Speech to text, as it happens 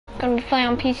gonna be playing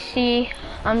on PC.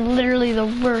 I'm literally the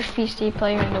worst PC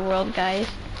player in the world, guys.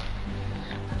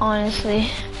 Honestly.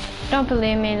 Don't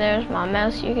believe me, there's my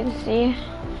mouse you can see.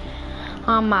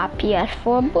 On my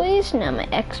PS4, boys, and on my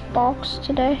Xbox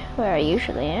today, where I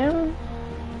usually am.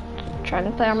 Trying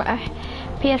to play on my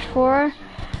PS4.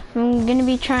 I'm gonna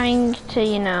be trying to,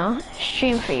 you know,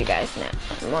 stream for you guys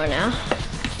more now.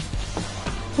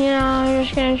 You know, I'm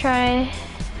just gonna try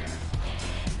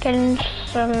getting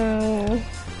some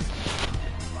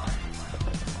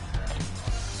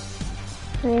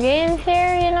games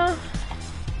here, you know.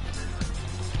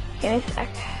 Give me a sec.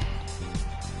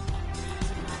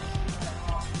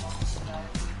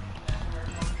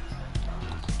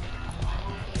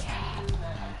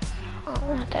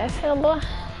 Oh, not that available.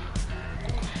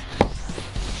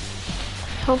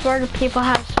 Hope other people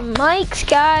have some mics,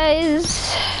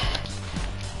 guys.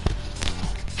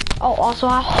 Oh, also,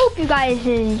 I hope you guys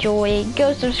enjoy.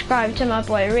 Go subscribe to my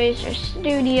boy Razor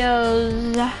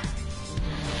Studios.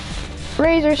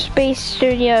 Razor Space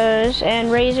Studios,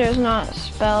 and Razor is not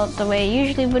spelled the way it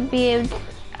usually would be.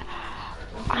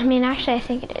 I mean, actually, I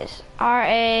think it is.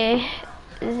 R-A-Z-O-R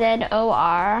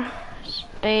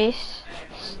Space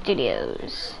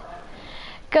Studios.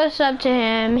 Go sub to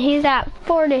him. He's at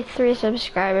 43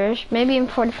 subscribers, maybe even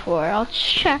 44. I'll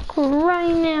check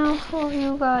right now for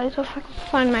you guys if I can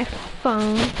find my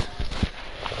phone.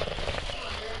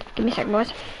 Give me a second,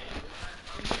 boys.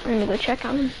 Let me go check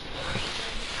on him.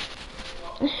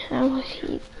 How was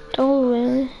he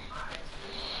doing?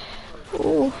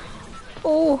 Oh,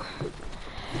 oh,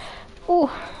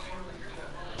 oh.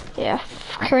 Yeah,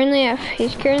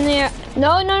 he's currently at,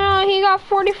 no, he got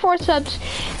 44 subs.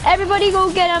 Everybody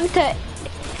go get him to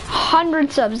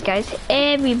 100 subs, guys.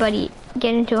 Everybody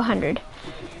get into 100,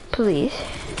 please.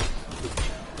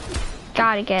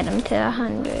 Gotta get him to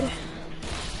 100.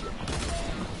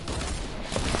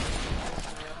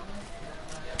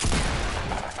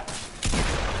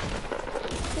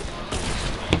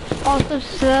 Also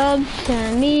sub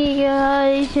to me,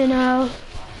 guys, you know.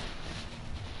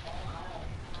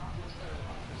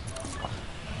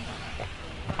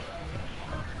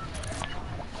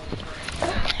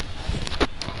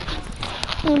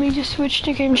 Let me just switch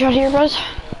to game chat here, bros.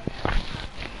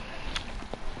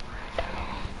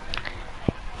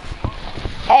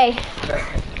 Hey.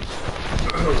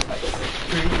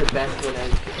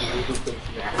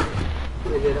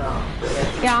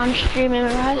 Yeah, I'm streaming,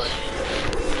 guys.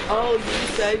 Oh, you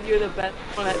said you're the best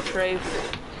one at Trace.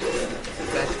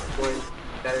 Best one,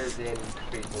 better than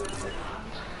Trace.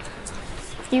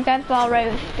 You guys all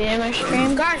right with being my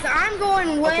stream? Guys, I'm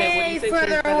going way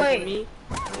further away.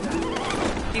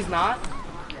 He's not?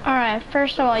 Alright,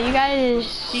 first of all, you guys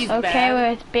okay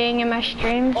with being in my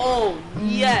stream? Oh,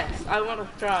 yes. I want to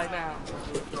try now.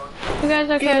 You guys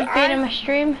okay with being in my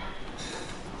stream?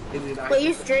 Wait,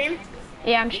 you stream?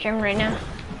 Yeah, I'm streaming right now.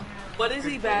 What is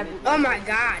he bad with? Oh my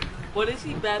god. What is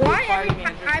he bad with? Why every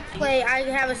time I play, I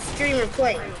have a streamer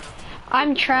play?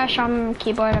 I'm trash on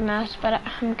keyboard and mouse, but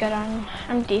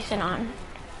I'm decent on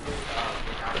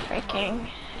freaking.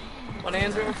 What,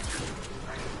 Andrew?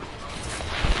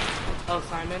 Oh,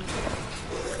 Simon.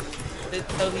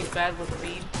 So he's bad with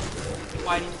speed.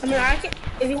 Why do you? I mean,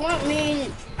 if you want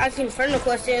me, I can friend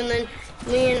request you, and then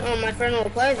me and my friend will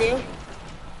play with you.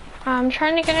 I'm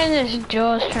trying to get in this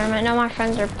duels tournament. Now my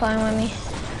friends are playing with me.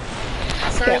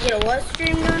 Trying to get a what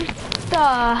stream done?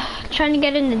 Trying to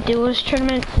get in the duels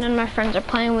tournament. None of my friends are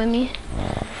playing with me.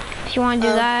 If you want to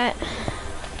do that.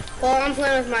 Well, I'm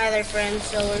playing with my other friends,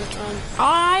 so we're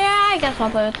Oh yeah, I guess I'll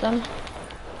play with them.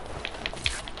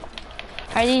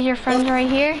 Are these your friends right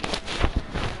here?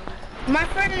 My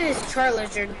friend is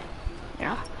Charlizard.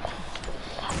 Yeah.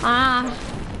 I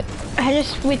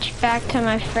just switched back to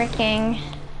my freaking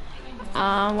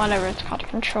whatever it's called,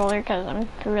 controller, because I'm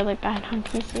really bad on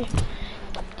PC.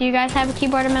 Do you guys have a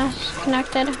keyboard and mouse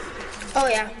connected? Oh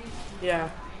yeah. Yeah.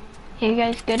 Are you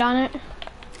guys good on it?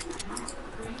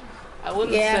 I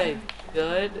wouldn't say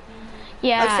good.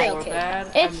 Yeah. I'd say or okay.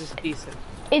 bad. I'm just decent.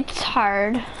 It's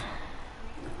hard.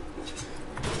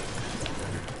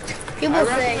 People I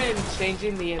say recommend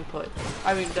changing the input.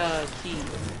 I mean the key.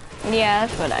 Yeah,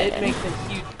 that's what I did. It makes a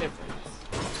huge difference.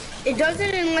 it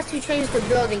doesn't unless you change the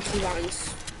building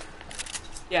keybinds.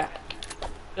 Yeah.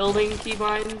 Building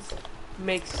keybinds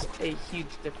makes a huge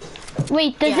difference.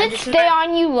 Wait, does it stay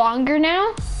on you longer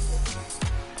now?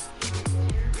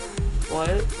 What?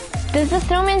 Does the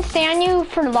snowman stay on you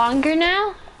for longer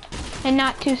now? And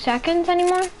not 2 seconds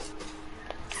anymore?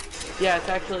 Yeah, it's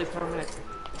actually permanent.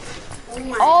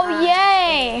 Oh,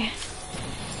 yay!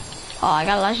 Oh, I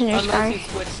got a legendary scar. Unless you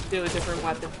switch to a different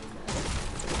weapon.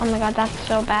 Oh my god, that's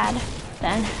so bad.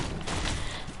 then.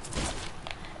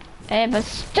 But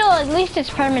still, at least it's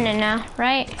permanent now,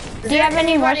 right? Do you have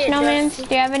any more snowmans?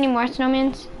 Do you have any more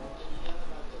snowmans?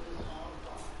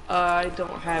 I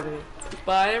don't have any.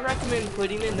 But I recommend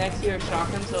putting it next to your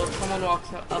shotgun so if someone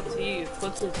walks up to you,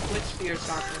 flip the switch to your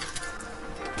shotgun.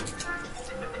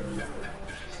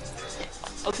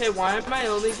 Okay, why am I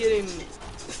only getting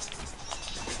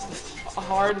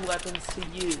hard weapons to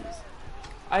use?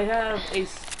 I have a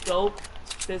scope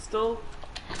pistol,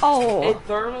 a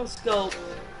thermal scope,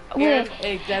 and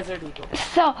a Desert Eagle.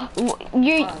 So,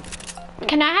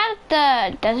 can I have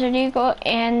the Desert Eagle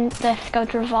and the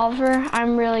scoped revolver?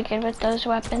 I'm really good with those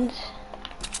weapons.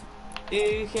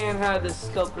 You can't have the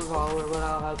scoped revolver, but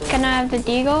I'll have the... Can I have the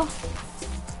Deagle?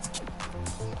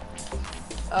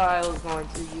 I was going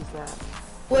to use that.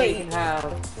 Wait, you can have...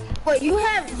 Wait, you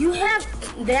have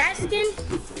that skin?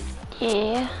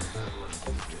 Yeah.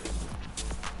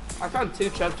 I found 2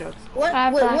 chug jugs.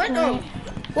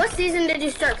 What season did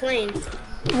you start playing?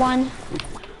 1.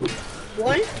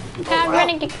 1?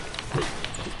 Renegade.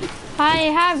 I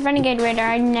have Renegade Raider.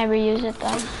 I never use it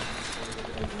though.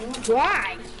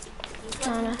 Why? I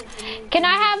don't know. Can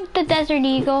I have the Desert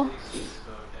Eagle?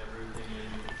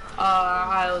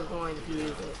 I was going to use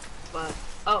it, but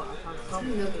I found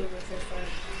something.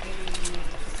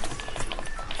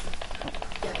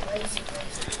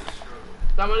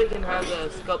 Somebody can have the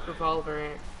scoped revolver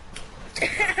and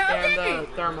the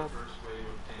thermal.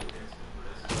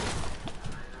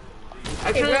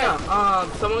 Actually, no.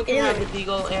 Someone can have the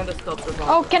Deagle and the scoped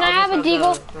revolver. Oh, can I have a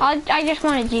Deagle? I just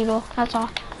want a Deagle. That's all.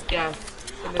 Yeah.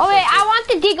 Oh wait, I want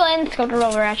the Deagle and the scoped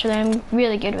revolver. Actually, I'm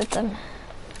really good with them.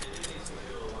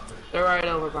 They're right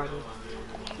over by me.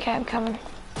 Okay, I'm coming.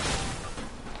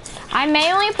 I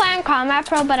may only play on Combat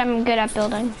Pro, but I'm good at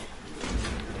building.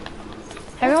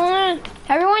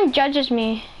 Everyone judges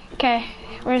me. Okay,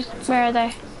 where are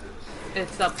they?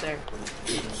 It's up there.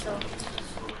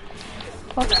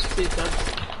 Whoops.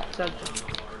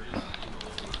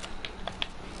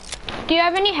 Do you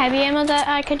have any heavy ammo that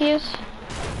I could use?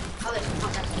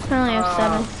 I only have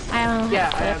 7. I only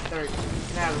have 6. I have 30. You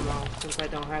can have them all since I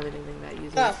don't have anything that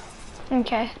uses it.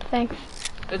 Okay, thanks.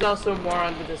 There's also more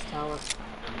under this tower.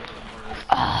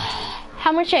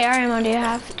 How much AR ammo do you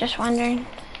have? Just wondering.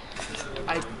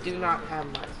 I do not have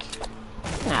much.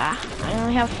 Nah, I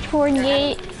only have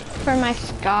 48 for my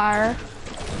SCAR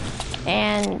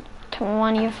and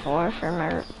 24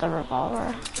 for the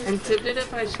revolver. I'm tempted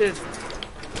if I should.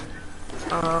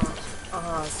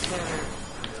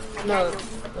 No.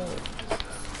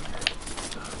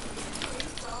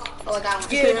 Oh, I got one.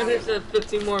 Dude, there's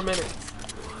 15 more minutes.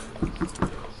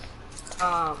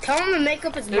 Tell him to make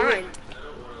up his mind.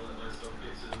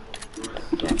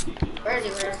 Where is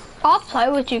he? I'll play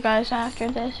with you guys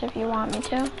after this if you want me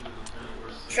to.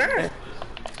 Sure.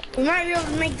 We might be able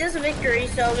to make this a victory,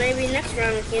 so maybe next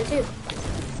round we can too.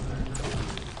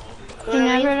 You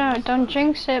never know. Don't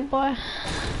jinx it, boy.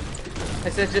 I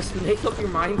said just make up your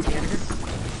mind, Tanner.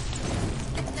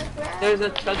 There's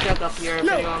a chug jug up here.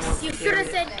 No, you should have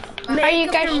said. Are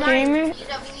you guys streamers?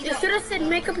 You should have said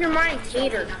make up your mind,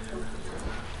 Tater.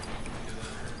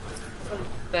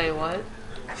 Say what?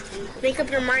 Make up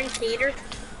your mind, Tater.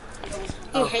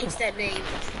 He hates that name.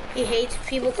 He hates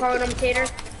people calling him Tater.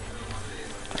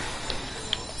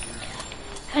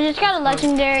 I just got a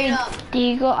legendary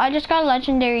Deagle. I just got a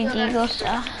legendary Deagle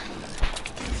stuff.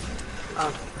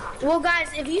 Well,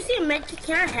 guys, if you see a medkit,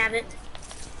 can I have it?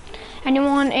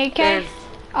 Anyone AK?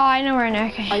 Oh, I know where an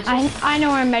AK. I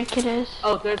know where a medkit is.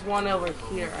 Oh, there's one over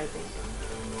here, I think.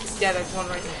 Yeah, there's one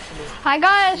right next to me. I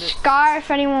got a SCAR if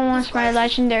anyone wants my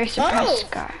legendary suppressed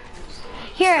SCAR.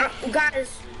 Here,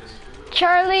 guys.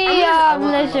 Charlie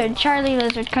Lizard. Charlie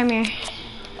Lizard, come here.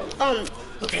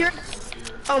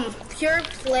 Pure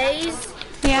plays.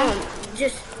 Yeah.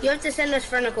 Just you have to send us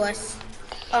friend requests.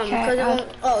 Okay,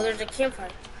 because there's a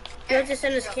campfire. You have to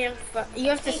send us You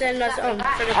have to send us friend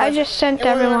requests. I just sent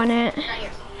everyone it.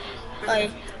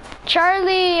 Okay.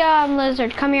 Charlie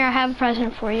Lizard, come here. I have a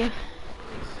present for you.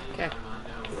 Okay.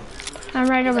 I'm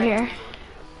right over here.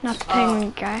 Not the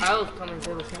penguin guy. I was coming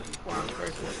to the wrong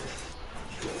person.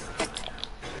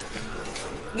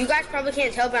 You guys probably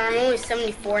can't tell, but I'm only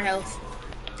 74 health.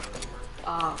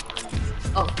 Oh.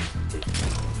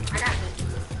 I got it.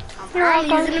 You're I'm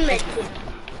welcome. using a medkit.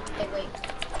 Wait.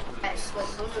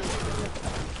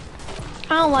 I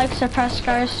don't like suppressed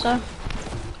SCARs, so.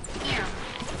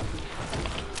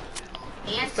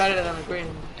 It's better than a green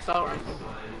assault rifle.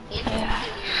 Yeah.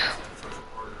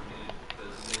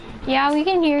 Yeah, we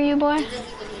can hear you, boy.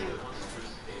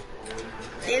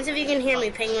 Dance if you can hear me,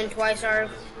 Penguin twice our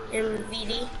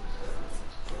MVD.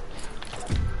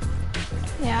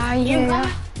 Yeah, I hear ya.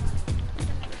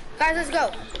 Guys, let's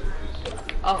go.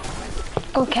 Oh.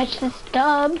 Go catch this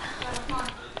dub.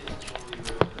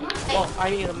 Well, I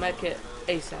need a med kit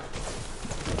ASAP.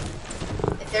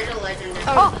 If there's a legendary.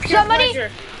 Oh, somebody!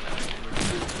 Pleasure.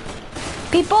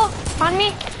 People, on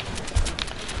me.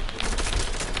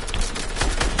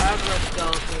 I have a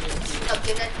skeleton. No,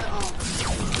 give that to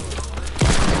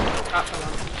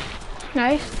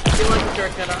Nice. You like to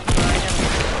jerk that up, but I am.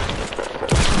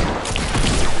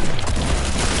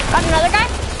 Got another guy?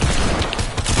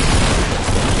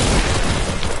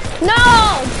 No!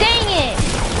 Dang it!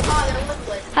 Oh, they're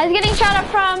liquid. I was getting shot up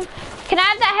from... Can I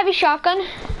have that heavy shotgun?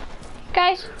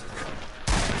 Guys?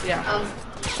 Yeah.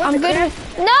 I'm good with...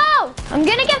 No! I'm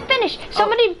gonna get finished.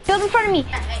 Somebody build in front of me.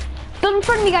 Build in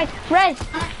front of me, guys. Res.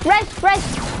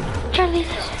 Charlie.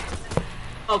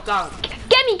 Oh, God.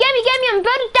 Get me. I'm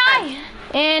about to die.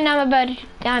 And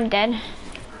I'm dead.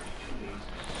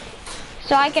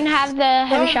 So I can have the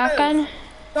heavy shotgun.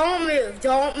 Don't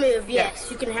move. Yes,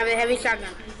 you can have a heavy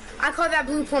shotgun. I call that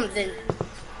blue pumpkin.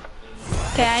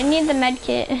 Okay, I need the med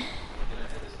kit.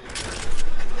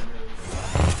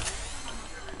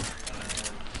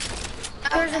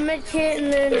 There's a med kit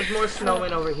and then... There's more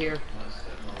snowmen over here.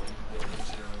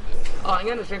 Oh, I'm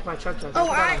gonna drink my chug jug. Oh,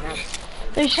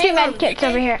 There's two med kits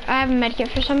over here. I have a med kit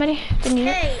for somebody.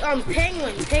 Hey,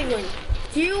 Penguin.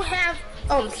 Do you have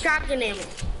shotgun ammo?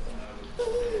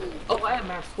 Oh, I have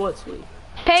max wood, sweet.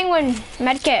 Penguin,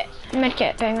 med kit,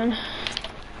 Penguin.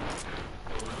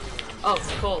 Oh,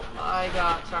 cool. I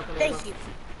got shotgun ammo. Thank you.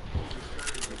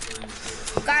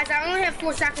 Guys, I only have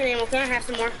 4 shotgun ammo. Can I have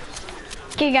some more?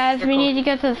 Okay, guys, we need to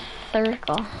go to the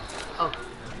circle. Oh.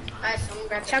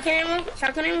 Shotgun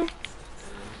ammo?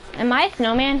 Am I a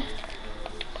snowman?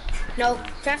 No. Can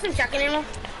I have some shotgun ammo?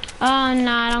 Oh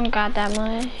no, I don't got that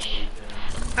much.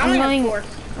 I only have 4.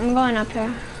 I'm going up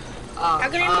here.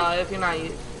 If you're not,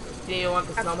 do you want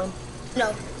the snowman?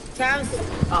 No. Can I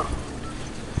have...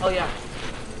 Oh yeah.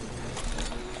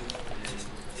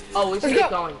 Oh, we should get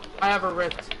going. I have a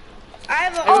rift. I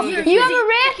have a... Oh, you have a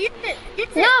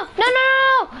rift? No,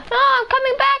 I'm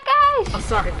coming back, guys. Oh,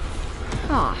 sorry.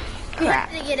 Oh, You crap.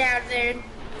 had to get out of there.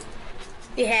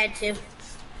 You had to.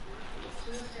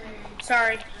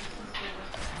 Sorry.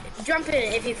 Jump in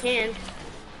it if you can.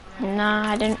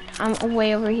 Nah, I didn't. I'm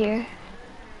way over here.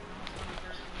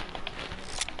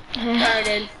 Sorry,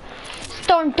 dude.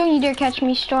 Storm, don't you dare catch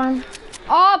me, Storm.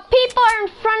 Oh, people are in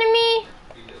front of me.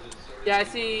 Yeah, I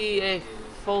see a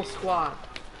full squad.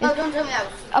 Oh, don't tell me that.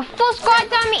 A full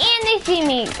squad's on me and they see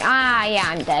me. Ah, yeah,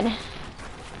 I'm dead.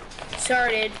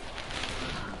 Sorry, dude.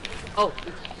 Oh,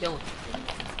 kill him.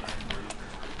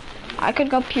 I could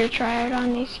go pure tryhard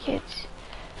on these kids.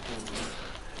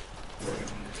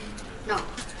 No,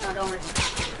 don't worry.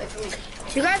 Wait for me.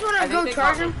 Do you guys want to go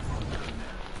charge them?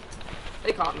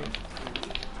 They caught me.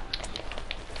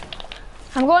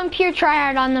 I'm going pure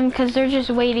tryhard on them because they're just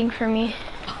waiting for me.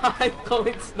 I'm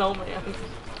going snowman.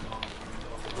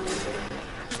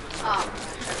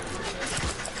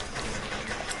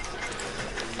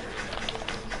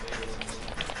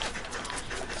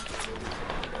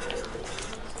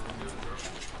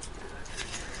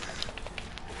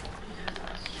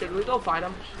 Should we go fight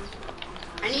him?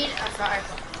 I need a sorry.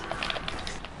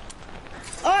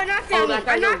 Oh, I knocked down that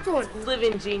guy I knocked one.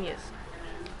 Living genius.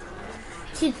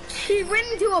 He went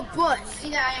into a bush. See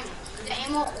that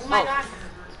ammo? Oh my gosh.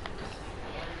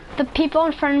 The people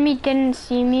in front of me didn't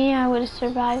see me. I would have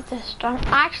survived the storm.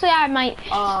 Actually, I might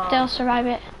still survive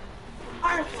it.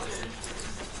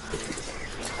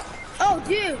 Oh,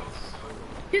 dude.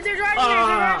 Dude, they're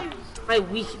driving. My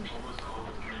weakness.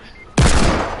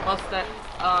 What's that?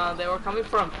 They were coming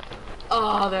from.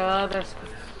 Oh, the rest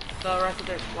of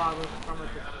their squad was from.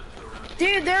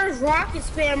 Dude, there's rocket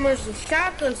spammers and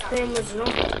shotgun spammers and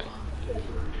all.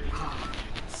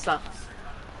 Sucks.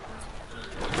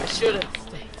 I should have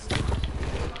stayed.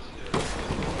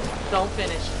 Don't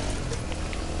finish.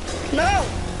 No.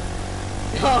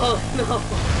 No.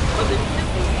 Oh, did you hit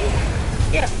me?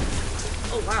 Yeah.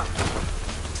 Oh, wow.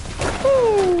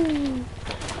 Ooh.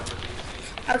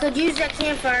 I could use that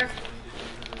campfire.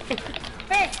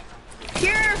 Hey,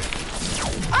 here.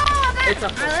 Oh, I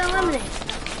eliminate.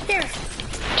 Here.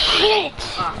 Shit.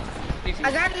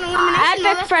 I got an elimination.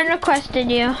 I have friend requested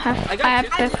you. I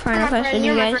have friend requested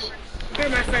you guys. You're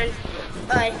my friend.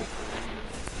 Bye.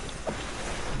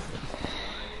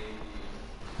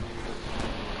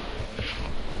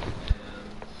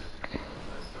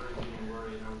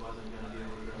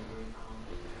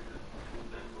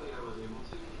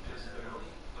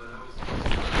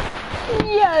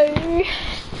 Yo!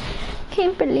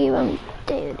 Can't believe I'm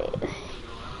doing it.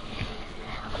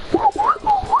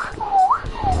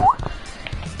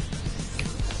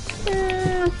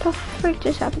 the frick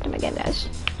just happened to my guys?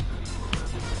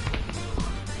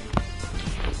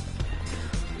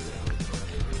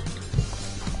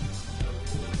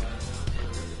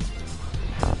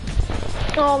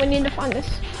 Oh, we need to find this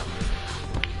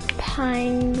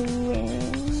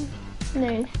penguin.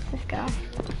 There's this guy.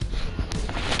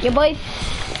 Yeah, boys.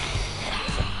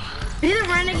 Be the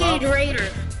Renegade Raider.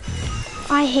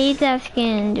 I hate that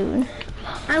skin, dude.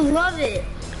 I love it.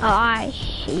 Oh, I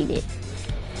hate it.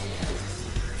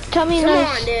 Tell me Come this.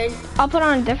 on, dude. I'll put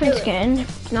on a different skin.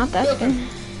 Not that skin.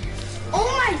 Oh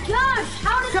my gosh!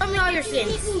 How did show me all your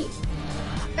skins?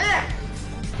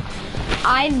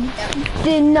 I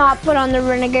did not put on the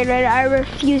Renegade Raider. I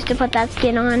refuse to put that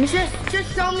skin on.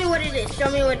 Just show me what it is.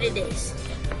 Show me what it is.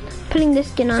 Putting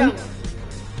this skin on.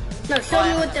 Show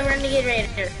me what the Renegade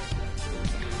Raider.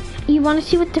 You want to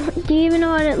see what the? Do you even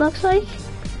know what it looks like?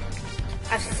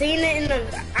 I've seen it in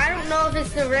the. I don't know if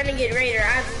it's the Renegade Raider.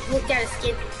 I've looked at his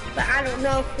skin, but I don't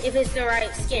know if it's the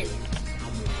right skin.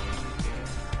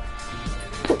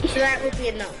 So that would be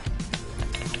a no.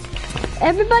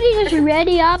 Everybody just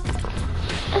ready up.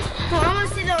 Oh, I want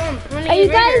to see the Renegade Are you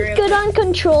Raider guys good on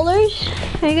controllers?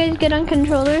 Are you guys good on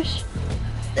controllers?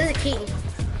 This is Keaton.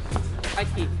 I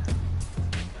keep.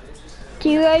 Do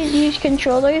you guys use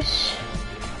controllers?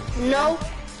 No,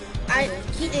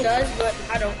 Keaton does, but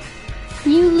I don't.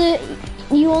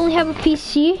 You only have a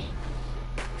PC?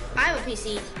 I have a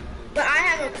PC, but I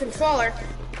have a controller,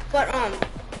 but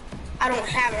I don't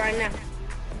have it right now.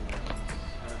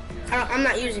 I'm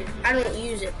not using it. I don't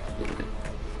use it.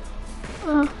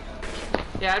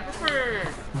 Yeah, I prefer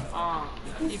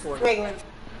keyboard. Regular.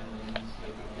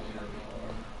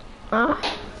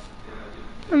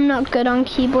 I'm not good on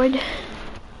keyboard.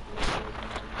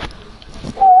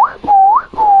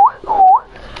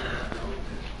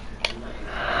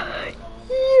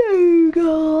 You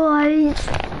guys.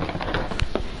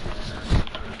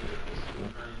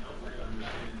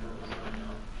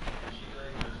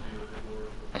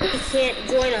 He can't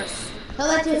join us.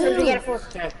 Hello to Because we who? got a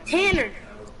fourth. Tanner.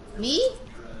 Me?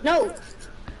 No.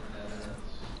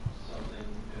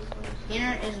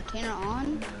 Tanner, is Tanner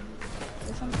on?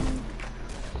 Or something?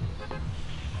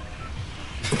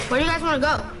 Where do you guys want to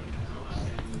go?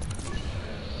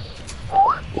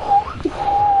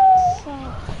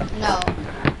 No,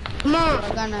 Come on.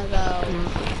 we're gonna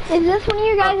go. Is this one of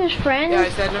your guys' friends? Yeah, I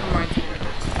said never mind.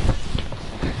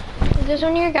 Is this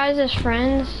one of your guys'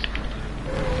 friends?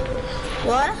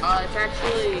 What? It's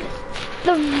actually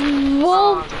The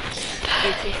wolf.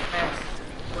 18 minutes.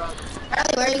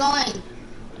 Riley, where are you going?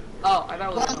 Oh, I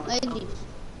thought we were Going going. ladies.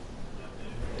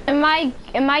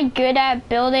 Am I good at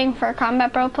building for a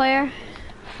Combat Pro player?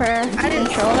 For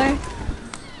controller?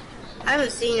 I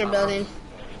haven't seen your building.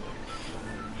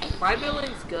 My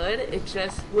building's good, it's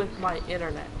just with my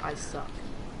internet, I suck.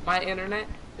 My internet,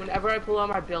 whenever I pull out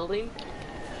my building,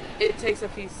 it takes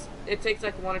like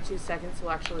 1 or 2 seconds to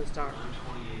actually start.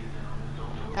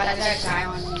 That's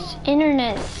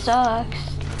Internet sucks.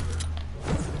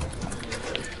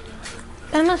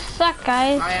 That must suck,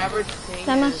 guys. My average ping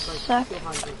That is must like suck.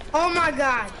 200. Oh my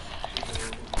god.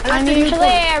 I'm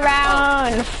usually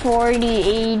around 40,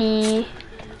 80,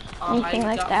 anything I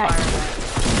like got that. fired.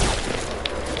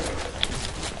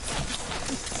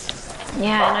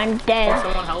 Yeah, and I'm dead.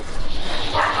 Someone help?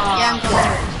 Yeah, I'm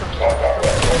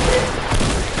coming.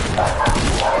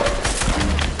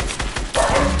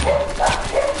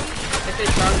 If it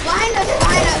does, Find us.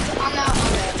 I'm not on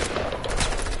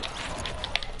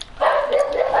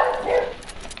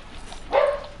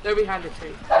they're behind the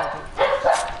tree.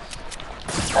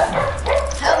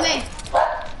 Help me.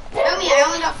 Help me, I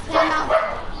only got 10 health.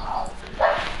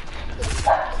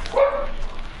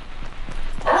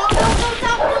 No, stop, no,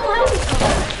 help me.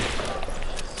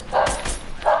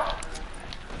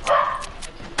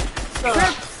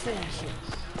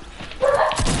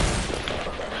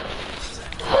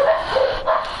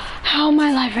 How am I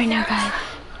alive right now, guys?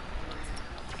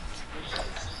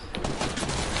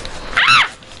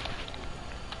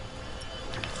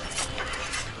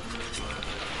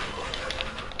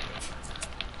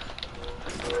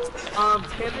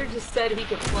 Tanner just said he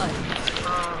could play.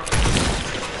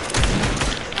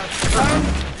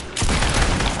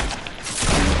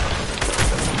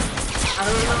 I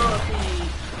don't know if he...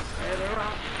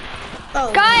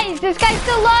 Oh. Guys, this guy's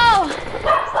so low!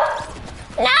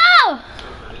 No!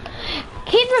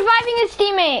 He's reviving his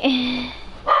teammate.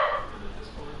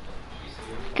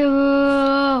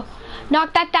 Go.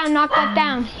 Knock that down, knock that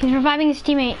down. He's reviving his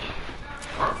teammate.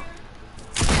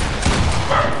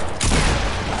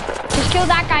 Just kill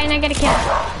that guy and I get a kill.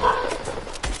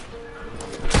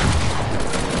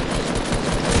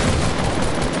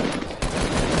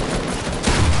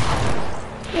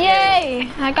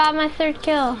 I got my 3rd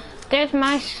kill. There's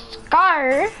my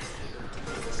scar.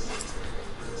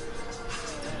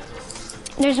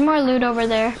 There's more loot over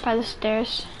there by the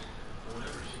stairs.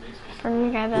 From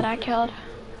the guy that I killed.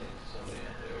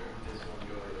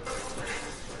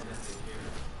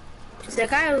 That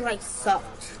guy was like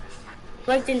sucked.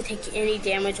 Like didn't take any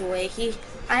damage away.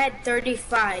 I had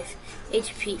 35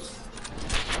 HP.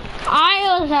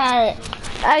 I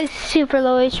was super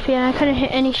low HP and I couldn't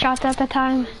hit any shots at the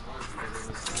time.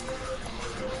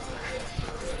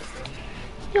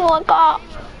 Yo, I got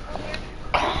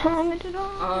commented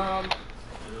on.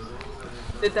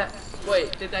 Did that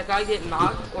guy get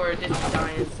knocked or did he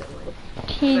die instantly?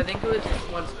 'Cause I think it was just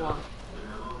one squad.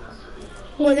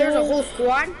 Well, there's a whole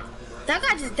squad? That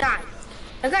guy just died.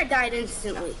 That guy died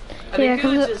instantly. I think it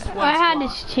was just one I had squad.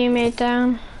 his teammate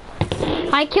down.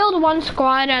 I killed one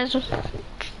squad as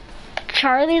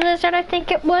Charlie Lizard, I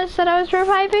think it was, that I was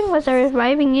reviving. Was I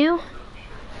reviving you?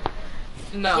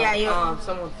 No, Yeah,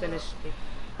 someone finished me.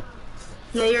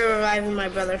 No, you're reviving my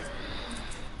brother.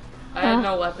 I had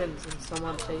no weapons and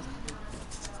someone chased me.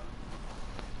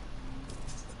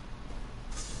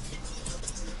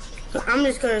 I'm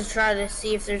just gonna try to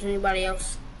see if there's anybody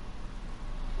else.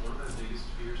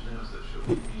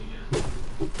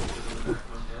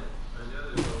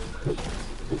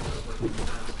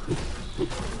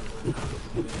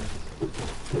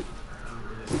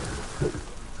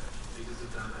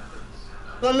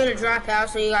 Want me to drop out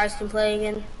so you guys can play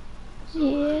again?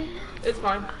 Yeah. It's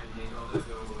fine.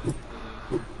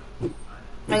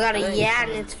 I got a yeah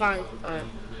and it's fine.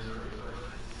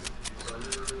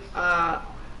 I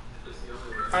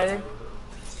think.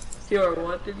 Here,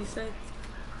 what did you say?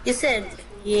 You said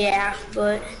yeah,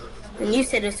 but and you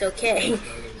said it's okay.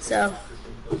 So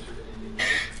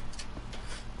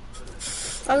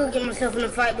I'll go get myself in a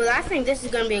fight, but I think this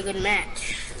is gonna be a good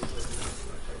match.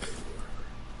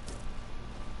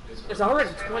 There's already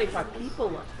 25 people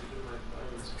left.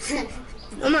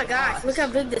 Oh my gosh, look how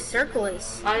big the circle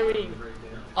is. I mean,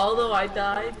 although I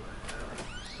died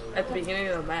at the beginning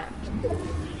of the match.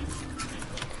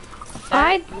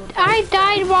 I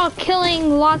died while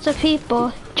killing lots of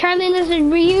people. Charlie Lizard,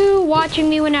 were you watching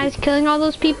me when I was killing all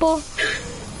those people?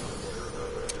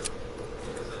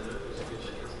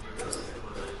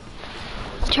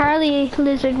 Charlie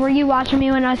Lizard, were you watching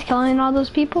me when I was killing all those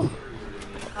people?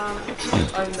 No,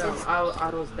 I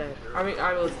was dead. I mean,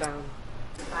 I was down.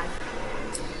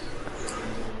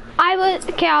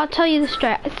 Okay, I'll tell you the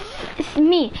story. It's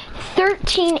me,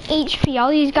 13 HP.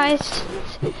 All these guys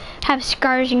have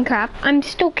scars and crap. I'm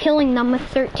still killing them with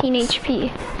 13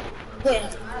 HP. Wait,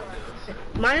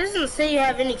 mine doesn't say you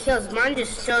have any kills. Mine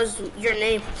just shows your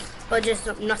name, but just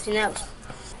nothing else.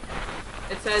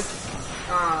 It says,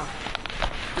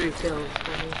 3 kills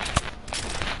for me.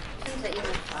 Seems that you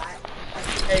have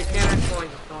 5. Hey, Tanner, join.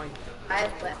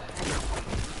 5, but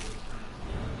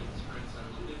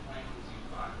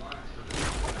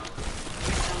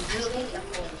I'm really a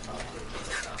full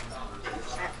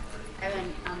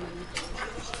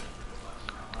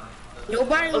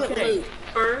Nobody would Okay, lose.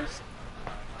 first,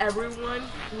 everyone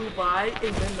flew by,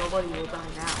 and then nobody will die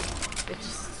now. It's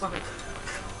just fun.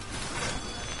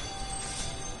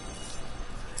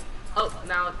 Oh,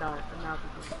 now it died. Now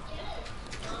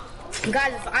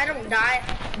Guys, if I don't die,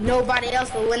 nobody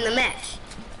else will win the match.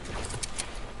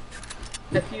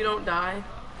 if you don't die,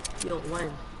 you'll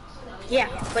win. Yeah,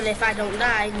 but if I don't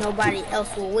die, nobody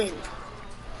else will win.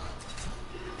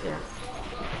 Yeah.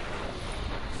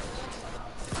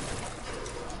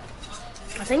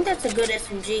 I think that's a good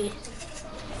SMG.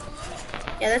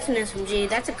 Yeah, that's an SMG.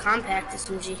 That's a compact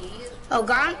SMG. Oh,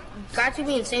 got to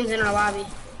be Insane's in our lobby.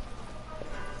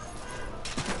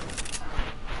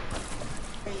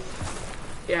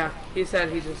 Yeah, he said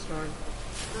he just joined.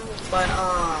 But,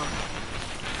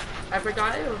 I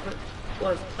forgot it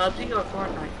was PUBG or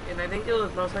Fortnite, and I think it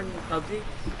was most likely PUBG.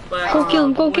 But, Go kill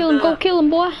him, go kill him, go kill him,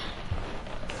 boy.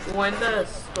 When the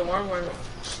storm or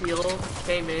shield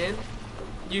came in,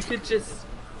 you could just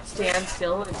stand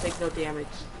still and take no damage.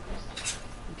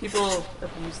 And people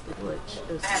abused the glitch.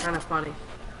 It was kind of funny.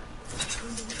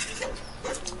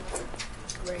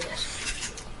 great.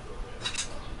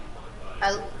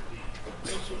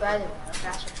 Did you guys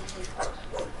faster complete?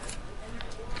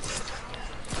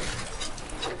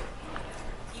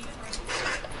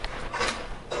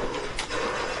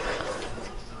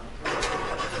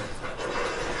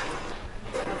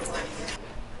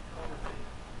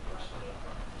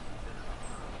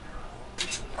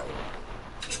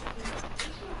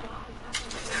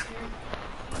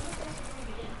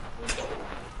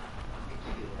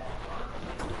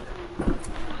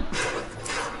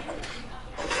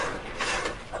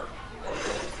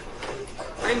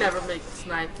 I never make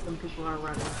snipes when people are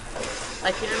running.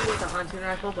 I can with a hunting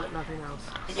rifle, but nothing else.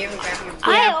 Did you ever grab your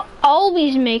I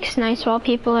always make snipes while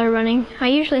people are running. I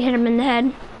usually hit them in the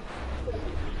head.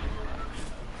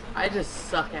 I just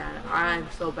suck at it. I'm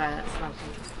so bad at sniping.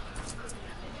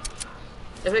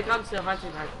 If it comes to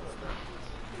hunting rifles,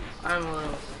 I'm a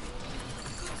little...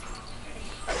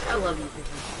 I love you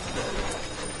people.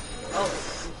 Oh.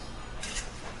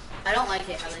 I don't like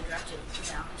it how they dropped it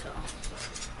down, so.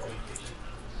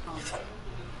 I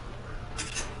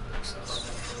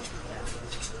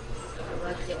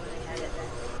liked it when they had it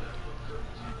there.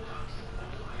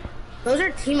 Those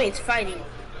are teammates fighting.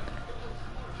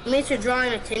 Teammates are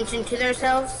drawing attention to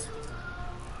themselves.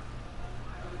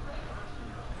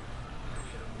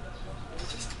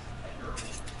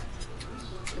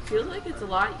 It feels like it's a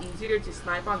lot easier to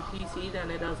snipe on PC than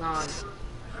it does on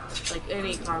like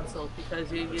any console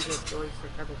because you use a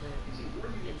joystick other than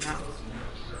a mouse.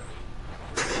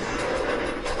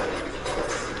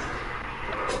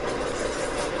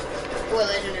 Or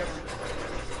legendary.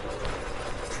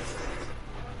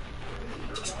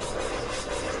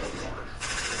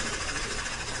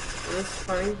 It was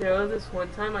funny, there was this one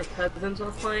time my cousins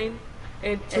were playing,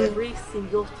 and every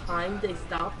single time they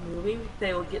stopped moving,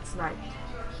 they would get sniped.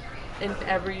 In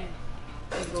every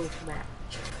single match.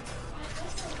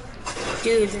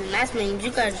 Dude, and that means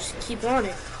you guys just keep on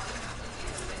it.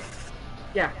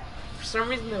 Yeah, for some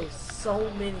reason there was so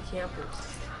many campers.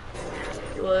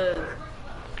 It was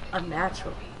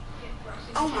unnatural.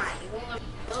 Oh my,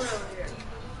 go over here.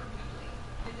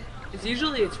 Because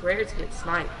usually it's rare to get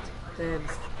sniped. Then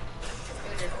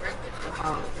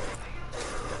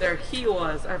there he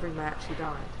was every match he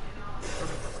died from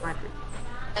a sniper.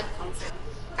 That comes from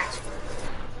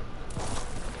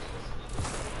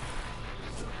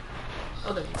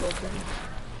Oh, there's both of them.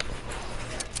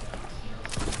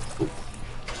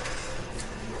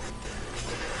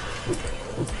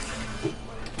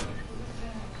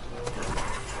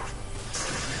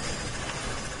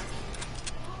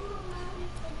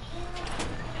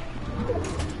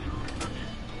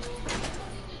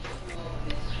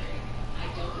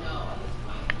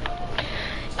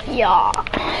 Yeah.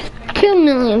 2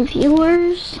 million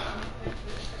viewers.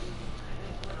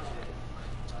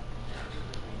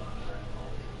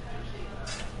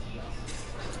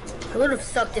 It would have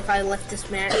sucked if I left this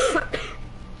match.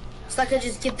 So I could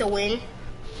just get the win.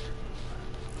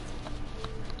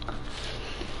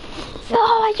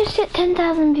 Oh, I just hit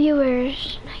 10,000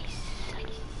 viewers.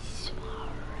 Nice.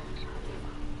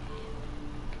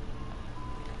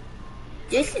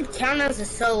 This could count as a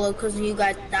solo because you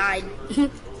guys died.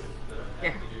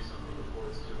 Yeah.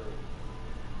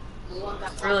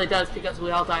 It really does because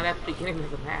we all died at the beginning of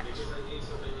the match.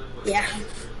 Yeah.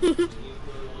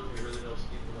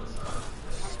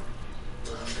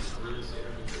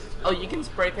 Oh, you can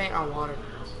spray paint on water.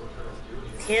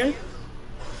 Him?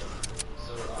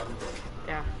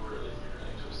 Yeah.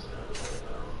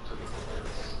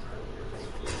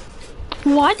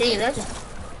 What? Dang, that's...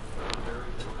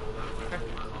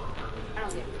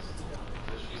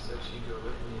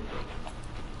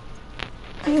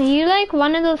 Are you like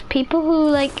one of those people who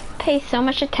like pay so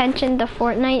much attention to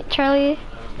Fortnite, Charlie?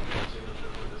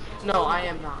 No, I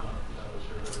am not.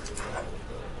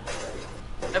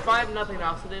 If I have nothing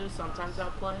else to do, sometimes I'll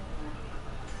play.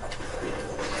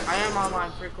 I am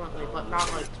online frequently, but not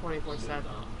like 24/7.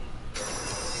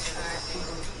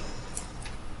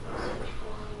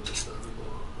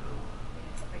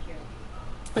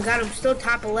 My god, I'm still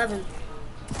top 11. Are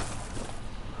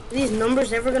these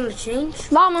numbers ever gonna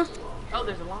change? Llama. Oh,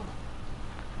 there's a llama.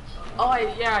 Oh,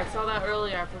 yeah, I saw that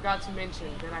earlier. I forgot to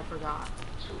mention. Then I forgot.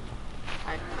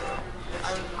 I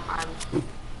don't know why,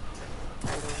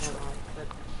 but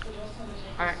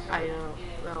I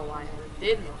don't know why I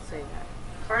didn't say that.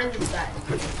 Find this guy.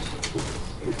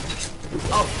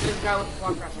 Oh, this guy with the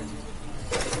blood pressure.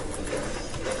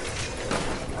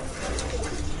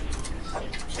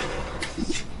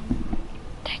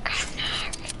 That got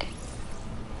knocked.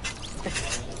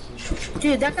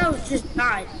 Dude, that guy was just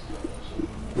died.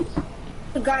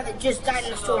 The guy that just died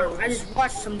in the storm. I just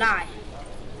watched him die.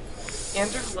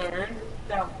 Andrew learned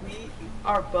that we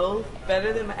are both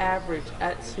better than average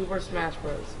at Super Smash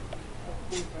Bros.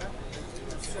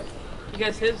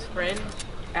 Because his friend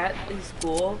at his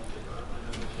school,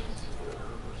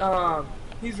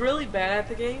 he's really bad at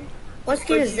the game. What But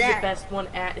skin is he's the that? best one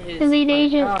at his Elite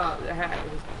Agent.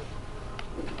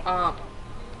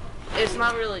 It's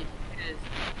not really his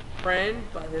friend,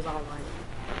 but his online.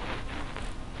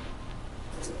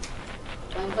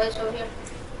 One place over here.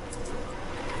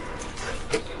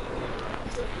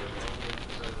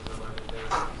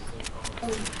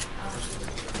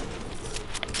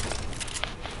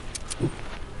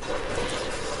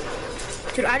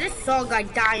 Dude, I just saw a guy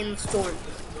die in the storm.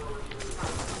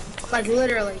 Like,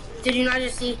 literally. Did you not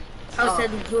just see how it said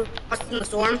who was in the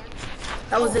storm?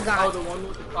 That was the guy. Oh, the one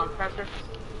with the contractor?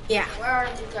 Yeah. Where are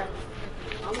you guys?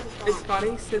 It's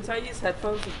funny, since I use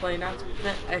headphones to play now to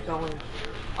prevent echoing,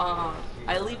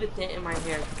 I leave a dent in my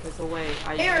hair because the way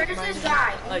I Here, use here's my this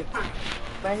guy. like,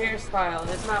 my hairstyle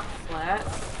is not flat,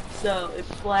 so it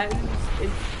flattens a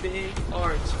big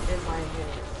arch in my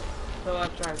hair. So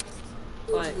after I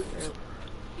play,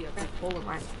 yeah, I pull it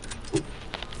my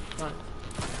but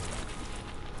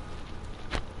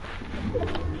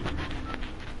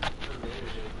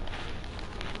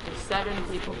there's 7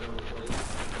 people.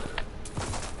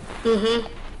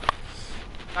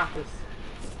 Got this.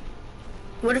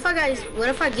 What if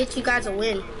I get you guys a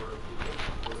win?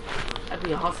 That'd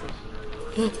be awesome.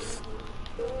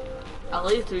 At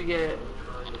least we get,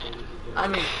 I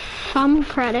mean, Some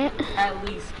credit. at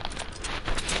least,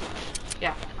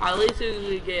 yeah, at least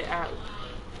we get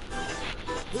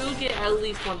we'll get at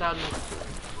least 1,000.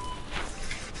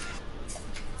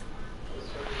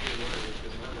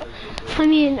 I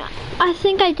mean, I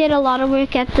think I did a lot of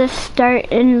work at the start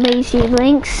in Lazy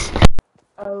Links.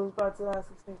 I was about to ask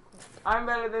the same question. I'm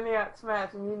better than you at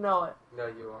Smash, and you know it. No,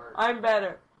 you aren't. I'm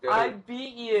better. Good. I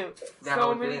beat you No,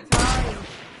 so you many didn't. times.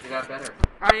 You're not better.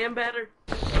 I am better.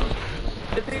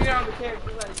 Depending on the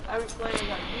characters I was playing,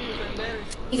 like you, I'm better.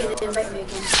 You can invite me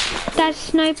again. That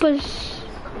snipe was,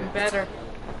 I'm better.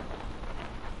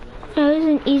 it was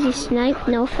an easy snipe,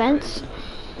 no offense.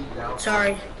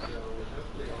 Sorry.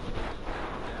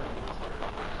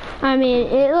 I mean,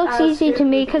 it looks easy to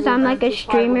me because I'm like a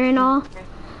streamer and all.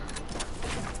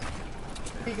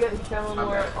 You get to tell them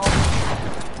we're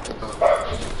almost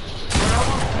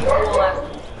equal at.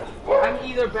 I'm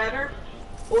either better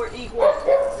or equal.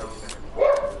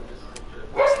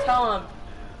 Just tell them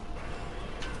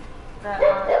that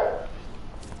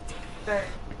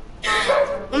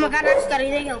Oh my god, I just got a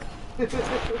kill.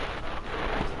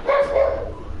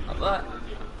 but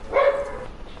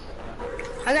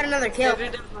I got another kill. Andrew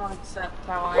does not accept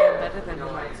how I am better than him.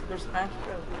 It's Super Smash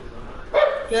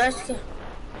Bros. Just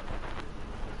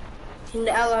Team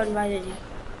Ella invited you.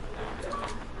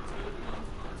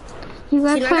 You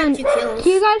guys See, I play got on, 2 kills. do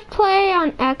you guys play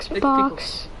on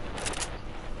Xbox?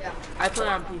 I play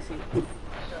on PC.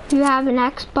 You have an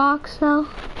Xbox though?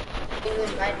 You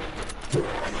invited.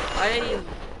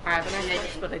 I have an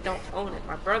Xbox, but I don't own it.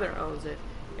 My brother owns it.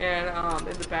 And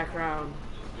in the background,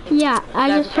 Yeah, I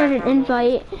That's just heard an background.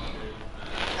 invite.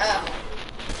 Oh.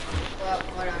 Well,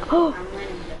 hold on. Oh. I'm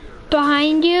winning.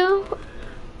 Behind you,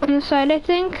 on the side I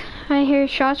think. I hear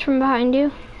shots from behind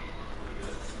you.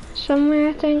 Somewhere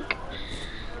I think.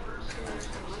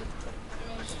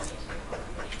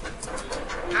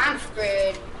 I'm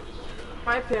screwed.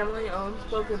 my family owns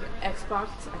both an Xbox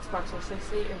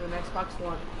 360, and an Xbox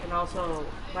One. And also,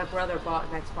 my brother bought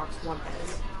an Xbox One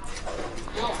S.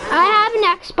 I have an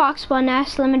Xbox One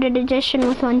S limited edition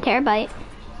with 1 terabyte.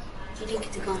 You didn't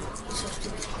get the gun. You're so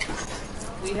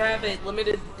stupid. We have a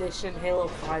limited edition Halo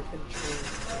 5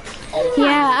 controller.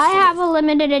 Yeah, I have a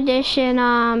limited edition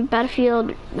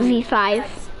Battlefield V5.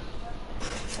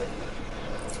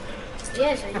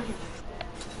 Yes, I do.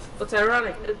 What's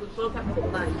ironic is we both have a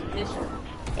limited edition.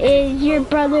 Is your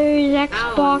brother's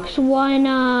Xbox One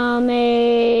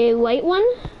a white one?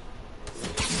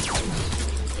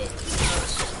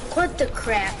 What the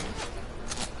crap?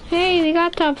 Hey, we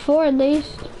got top 4 at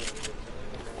least.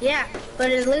 Yeah,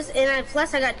 but at least,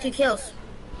 plus I got 2 kills.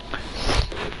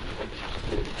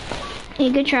 Hey,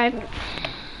 good try.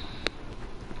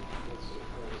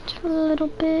 Just a little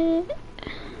bit.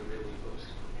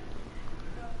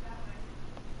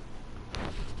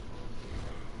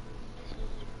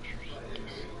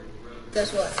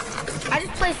 Guess what? I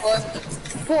just placed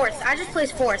fourth. I just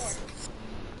placed fourth.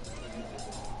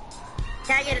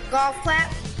 Can I get a golf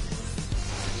clap?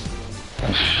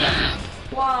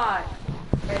 Why?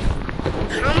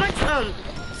 How much,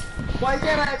 Why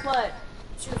can't I play?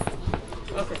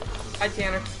 Okay. Hi,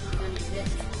 Tanner.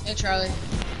 Hey, Charlie.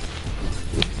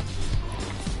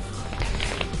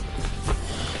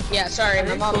 Yeah, sorry,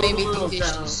 my mom made me do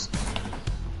dishes.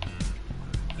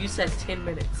 You said 10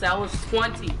 minutes. That was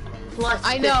 20 plus 15.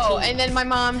 I know, and then my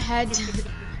mom had to,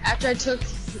 after I took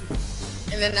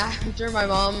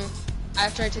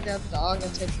out the dog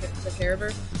and took care of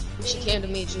her, she came to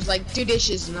me, she was like, do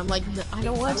dishes, and I'm like, no, I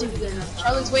don't want to,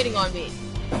 Charlie's waiting on me.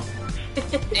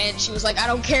 And she was like, I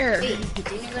don't care.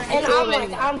 and I'm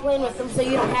like, I'm playing with them so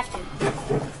you don't have to.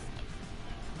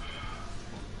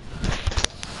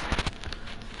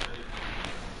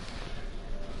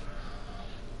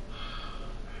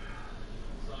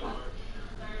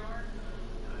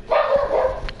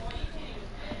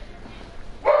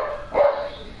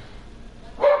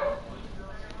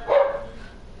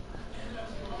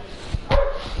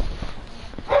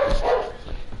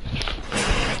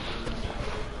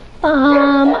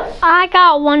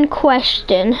 got one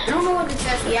question. I don't know what it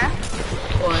says. Yeah.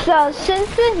 So,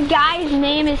 since this guy's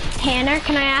name is Tanner,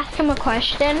 can I ask him a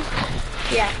question?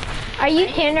 Yeah. Are you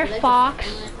Tanner Fox?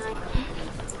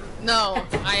 No,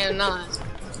 I am not.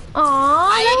 Aw,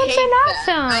 that would've been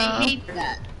I awesome. hate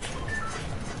that.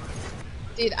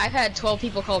 Dude, I've had 12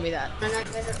 people call me that.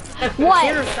 What?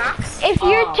 Tanner Fox? If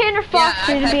you're Tanner Fox,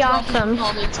 yeah, it'd I've be had 12 people awesome.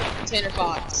 call me Tanner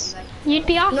Fox. You'd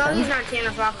be No, awesome. he's not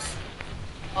Tanner Fox.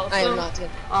 Also, I am not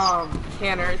Tanner.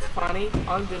 Tanner, it's funny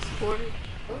on Discord.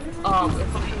 If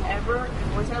I ever,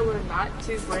 once I learn not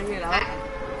to bring it up,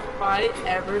 if I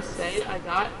ever say I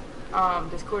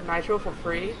got Discord Nitro for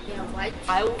free,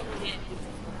 I will get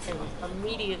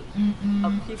immediately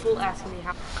of people asking me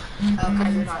how. I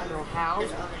do not know how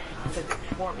to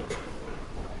for me.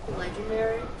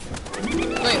 Legendary.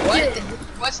 Wait, what?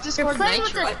 What's Discord Playing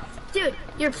with Nitro? the, dude,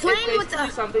 you're playing It's with basically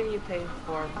the. something you pay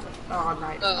for on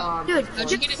night. Dude,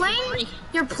 How'd you get it for free?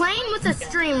 you're playing with a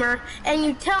streamer, and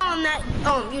you tell him that.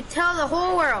 You tell the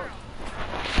whole world.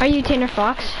 Are you Tanner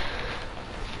Fox?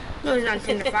 No, he's not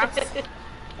Tanner Fox.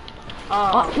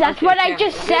 That's what I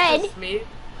just This said. is me.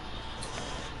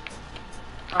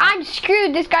 I'm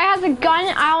screwed. This guy has a gun.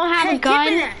 I don't have Hey, a gun.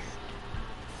 keep it in.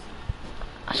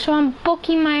 So I'm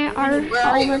booking my art Where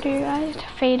are over you? to you guys.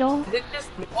 Fatal. Is it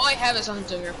just me? All I have is a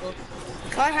hunting rifle.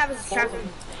 All I have is a shotgun.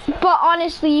 But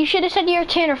honestly, you should have said you're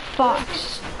Tanner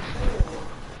Fox.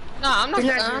 No, I'm not.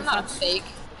 You're not I'm Tanner not a Fox. fake.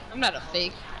 I'm not a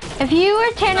fake. If you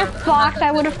were Tanner Fox,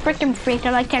 I would have freaking freaked.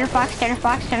 I'm like, Tanner Fox, Tanner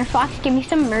Fox, Tanner Fox, give me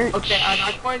some merch. Okay, I'm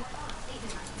not going.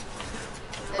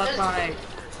 But my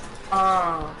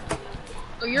Oh,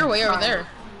 you're way over there.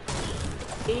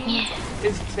 he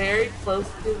is very close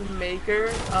to the maker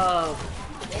of.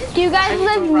 Do you guys I'm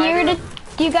live the near writer.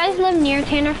 do you guys live near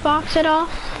Tanner Fox at all?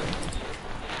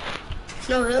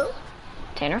 No, who?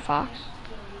 Tanner Fox.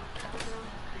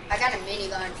 I got a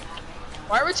minigun.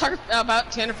 Why are we talking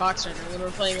about Tanner Fox right now when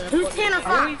we're playing? Who's Tanner I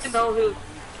don't Fox? even know who.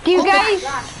 Do you Oh my guys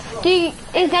gosh.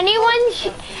 is anyone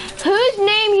whose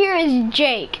name here is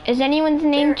Jake? Is anyone's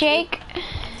name Jake?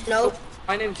 Nope.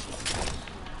 My name's.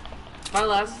 My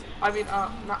last. I mean,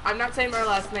 I'm not saying my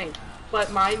last name,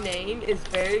 but my name is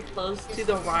very close to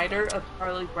the writer of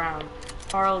Charlie Brown,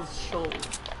 Charles Schulz.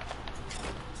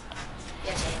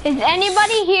 Is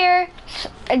anybody here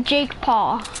Jake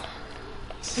Paul?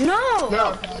 No.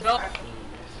 No, no.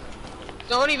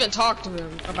 Don't even talk to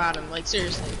him about him. Like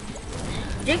seriously.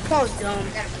 Jake Paul's dumb.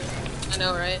 I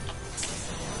know, right?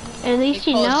 At least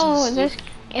you Jake Paul's know just this.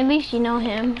 At least you know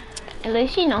him. At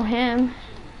least you know him.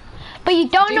 But you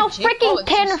don't Dude, know Jake Paul freaking is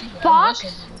Tanner just stupid.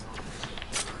 Fox?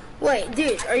 Wait,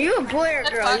 dude, are you a boy or a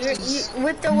Tanner girl? Fox You, is-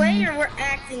 with the way you're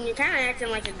acting, you're kind of acting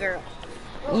like a girl.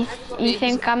 You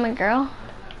think I'm a girl?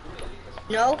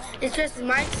 No, it's just the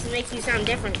mics make you sound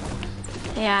different.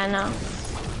 Yeah, I know.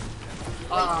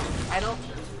 I don't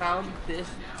sound this.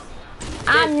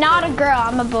 I'm not a girl.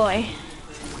 I'm a boy.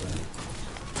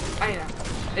 I know.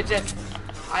 It just.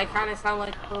 I kind of sound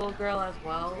like a little girl as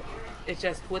well. It's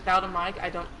just without a mic, I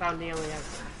don't sound nearly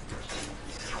as.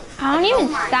 I don't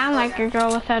even sound like a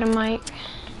girl without a mic.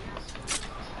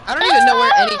 I don't even know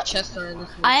where any chests are in this.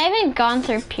 I haven't gone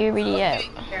through puberty yet.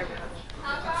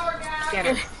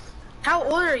 Scanner. How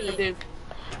old are you? Dude,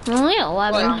 I'm only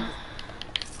 11. What?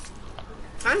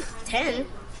 I'm 10.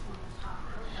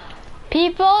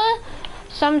 People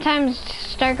sometimes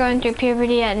start going through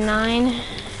puberty at 9.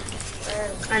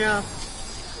 I know.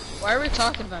 Why are we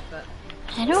talking about that?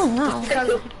 I don't know.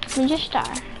 Because We just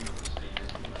are.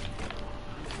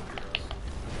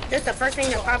 that's the first thing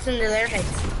that pops into their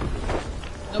heads.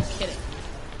 No kidding.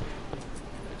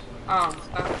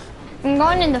 I'm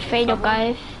going in the fatal,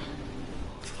 guys.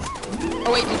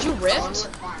 Oh wait, did you rift?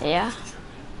 Yeah.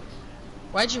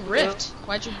 Why'd you rift?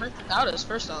 Why'd you rift without us?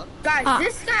 First off. Guys,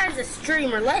 this guy's a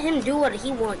streamer. Let him do what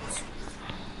he wants.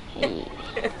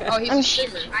 Oh, he's a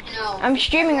streamer. I know. I'm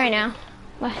streaming right now.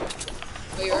 What?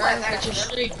 Oh, you're right. What's your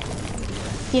stream?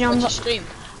 You know, What's your stream?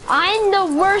 I'm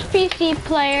the worst PC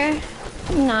player.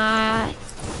 Nah.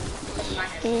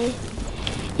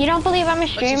 You don't believe I'm a your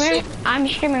streamer? stream? I'm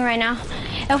streaming right now.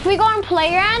 If we go on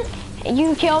Playground,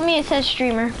 you kill me, it says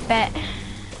streamer. Bet.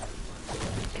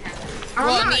 Well,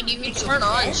 I mean, you can turn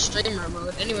on streamer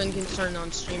mode. Anyone can turn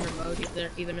on streamer mode,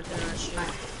 even if they're not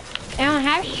streaming. I don't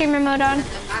have streamer mode on.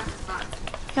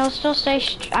 It'll still say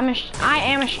I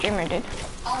am a streamer, dude.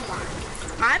 Oh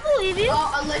my. I believe you.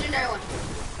 Oh, a legendary one.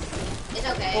 It's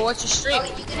okay. Well, what's your stream?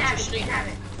 Oh, you can have it. You can have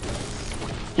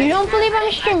it. You don't believe I'm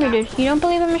a streamer, dude? You don't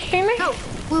believe I'm a streamer? No,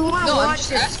 we want to No, I'm watch just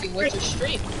this. asking, what's your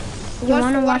stream? You wants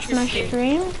want to to watch watch my this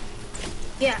stream?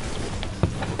 Yeah.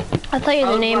 I'll tell you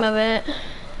the name of it.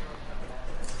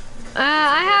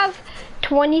 I have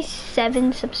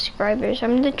 27 subscribers.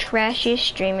 I'm the trashiest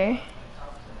streamer.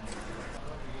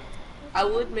 I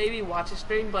would maybe watch a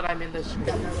stream, but I'm in the stream.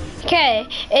 Okay,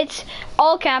 it's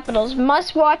all capitals.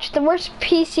 Must watch the worst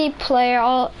PC player.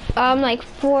 All like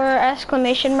 4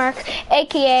 exclamation mark,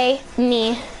 aka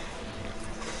me.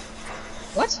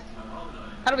 What?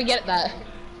 How do we get that?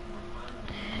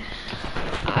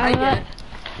 I get it.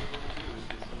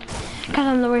 Cause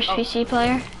I'm the worst PC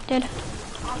player, dude.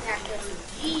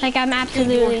 Like I'm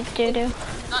absolutely doo-doo.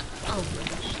 Oh.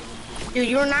 Dude,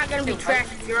 you're not gonna be trash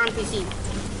if you're on PC.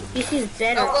 PC's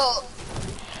better. Oh, well,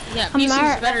 yeah, I'm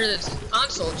PC's better than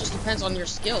console. It just depends on your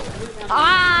skill.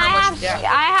 I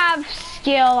have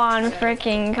skill on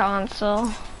freaking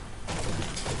console.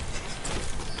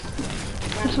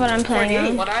 That's what I'm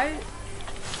playing on.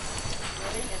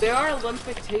 There are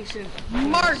limitations.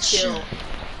 March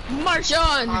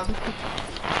on.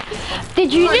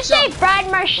 Did you just say Brad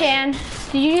Marchand?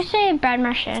 Did you just say Brad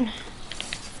Marchand?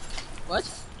 What?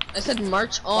 I said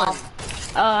march on.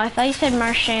 Oh, I thought you said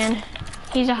Marchand.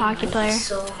 He's a hockey player.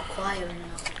 So quiet right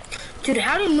now. Dude,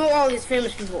 how do you know all these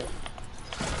famous people?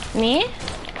 Me?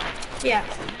 Yeah.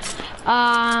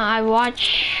 I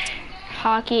watch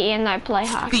hockey and I play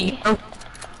hockey.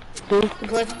 You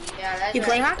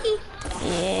play hockey?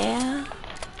 Yeah.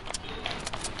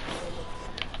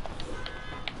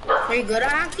 Are you good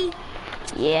at hockey?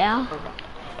 Yeah.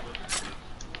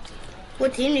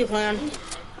 What team do you play on?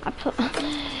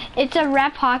 It's a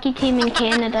rep hockey team in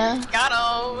Canada. Got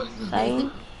him. Sorry.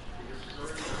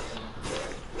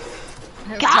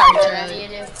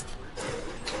 Sorry,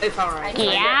 It's alright.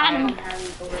 Yeah.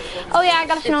 Oh yeah, I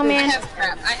got a snowman.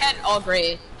 I had all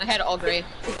gray.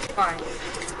 It's fine.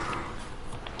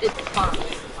 It's fine.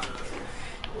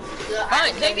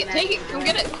 Fine, take it. Come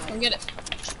get it.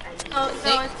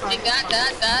 Take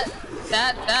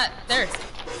that. There.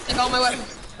 Take all my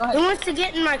weapons. Go Who ahead. wants to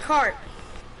get in my cart?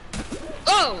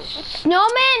 Oh!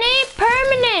 Snowman ain't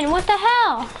permanent. What the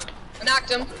hell? I knocked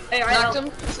him. Hey, I knocked know.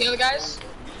 him. See the other guys?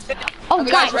 Oh,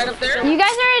 the guys, guys right up there? you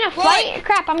guys are in a fight?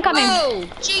 Crap, I'm coming. Oh,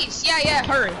 jeez. Yeah,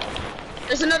 hurry.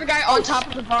 There's another guy on top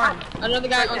of the barn. No,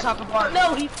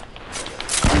 he.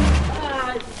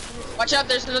 Watch out,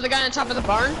 there's another guy on top of the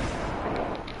barn.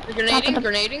 You're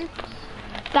grenading.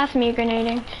 That's me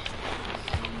grenading.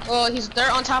 Well,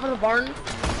 they're on top of the barn.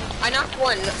 I knocked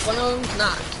one of them's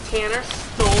knocked. Tanner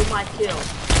stole my kill.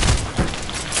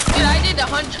 Dude, I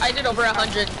did over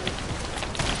 100.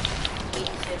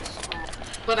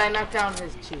 But I knocked down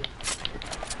his chief.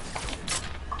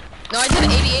 No, I did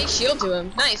an 88 shield to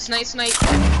him. Nice. Keep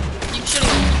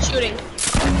shooting.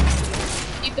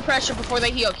 Keep the pressure before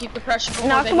they heal.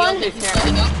 Knock one. He's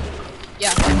building up.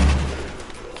 Yeah.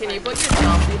 Can you put your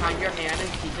thumb behind your hand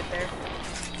and keep it there?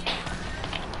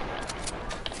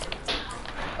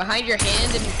 Behind your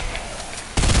hand and...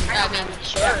 I mean,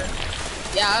 sure.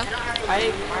 Yeah.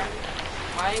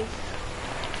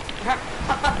 That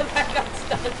got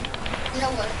stuck.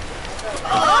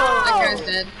 That guy's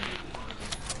dead.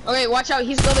 Okay, watch out.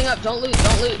 He's building up. Don't loot.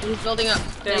 He's building up.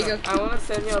 There you go. I want to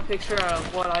send you a picture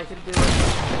of what I can do.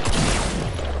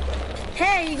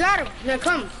 Hey, you got him. Now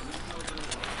come.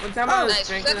 One time I was nice.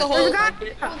 drinking Set the whole-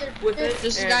 with it.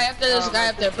 There's a guy up there.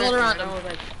 Build around him.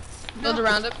 Build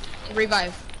around him.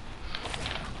 Revive.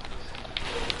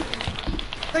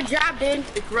 Good job, dude.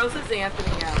 It grosses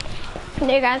Anthony out.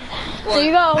 There you guys. There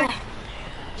you go.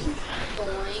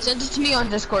 Send it to me on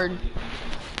Discord.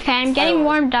 Okay, I'm getting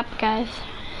warmed up, guys.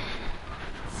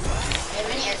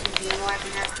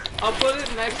 I'll put it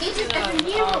next to the,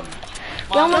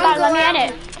 Oh my god, let me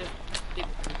edit.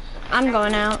 I'm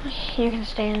going out. You can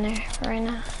stay in there for right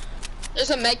now. There's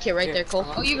a med kit right there, Cole.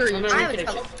 Oh, you agree.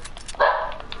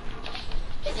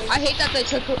 I hate that they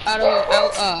took out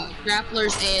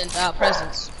grapplers and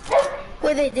presents.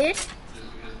 What they did?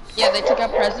 Yeah, they took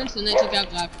out presents and they took out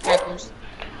grapplers.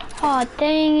 Oh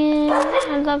dang it!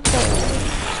 I love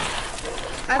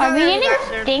those. Are we getting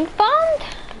stink bombed?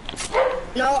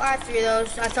 No, I have 3 of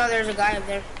those. I thought there was a guy up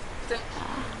there.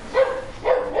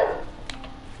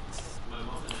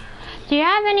 Do you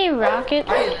have any rockets,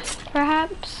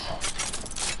 perhaps?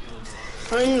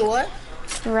 Any what?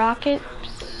 Rockets.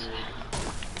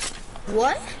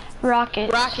 What?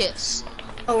 Rockets.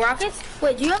 Oh, rockets?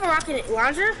 Wait, do you have a rocket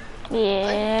launcher?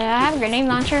 Yeah, I have a grenade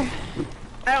launcher.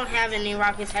 I don't have any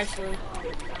rockets actually.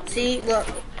 See, look.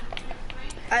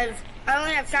 I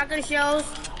only have shotgun shells,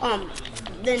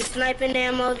 then sniping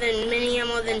ammo, then mini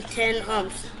ammo, then 10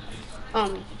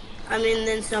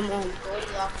 then some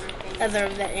other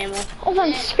of that ammo. Oh,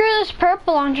 then screw this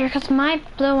purple launcher, cause my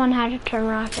blue one had to turn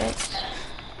rockets.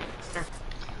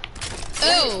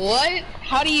 Oh, what?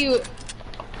 How do you...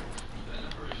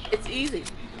 It's easy.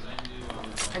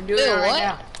 I'm doing Ew, it right what?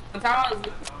 now. One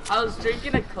time I was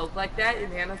drinking a Coke like that,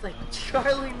 and Hannah's like,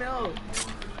 Charlie, no.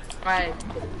 Right.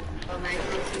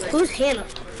 Who's Hannah?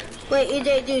 Wait,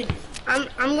 EJ, dude. I'm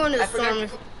going to the I forgot-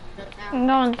 storm. I'm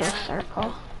going to the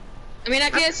circle. I mean, I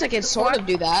guess I can sort of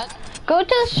do that. Go to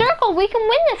the circle. We can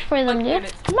win this for them,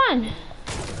 dude. Come on.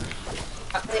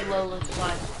 Hey, Lola's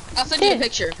fine. I'll send you a Dude.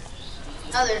 picture.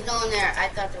 No, there's no one there. I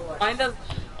thought there was. Mine does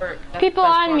hurt. That's People the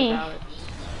best on part me. about it.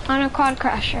 On a quad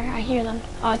crasher. I hear them.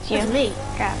 Oh, it's you. It's me.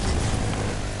 Crap.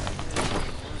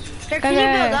 Here, Go can you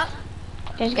there. build up?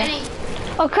 There's guys.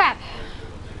 Oh, crap.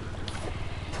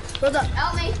 Build up.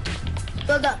 Help me.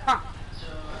 Build up.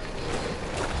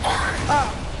 Oh.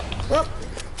 Whoop.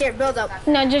 Here, build up.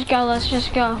 No, just go. Let's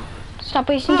just go. Stop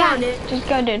wasting Come on, time. dude. Just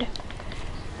go, dude.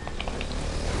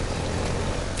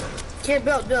 Here,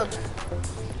 build. Go, go,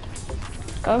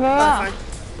 Oh, go. fine.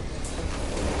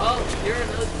 Oh, you're an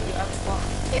OG. That's fun.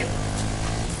 Here.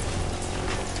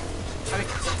 I mean,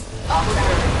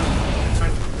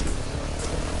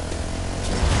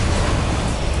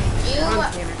 Come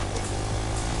on, Tanner.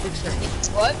 Picture.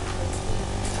 What?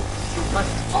 You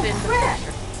must spin the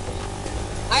picture.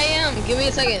 I am. Give me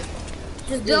a second.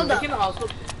 Just build You up. can also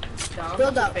down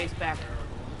Build up. face back.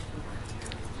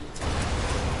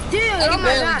 Dude, I oh can my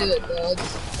barely god. do it, bro.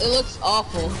 It looks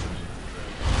awful.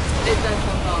 It does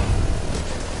look off,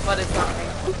 but it's not me.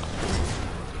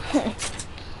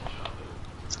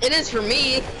 It is for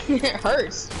me. It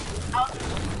hurts.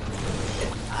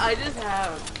 I just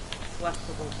have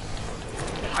flexible.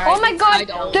 Oh my I god,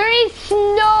 don't. there is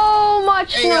so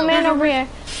much There you go. snowman over here.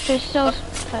 There's so much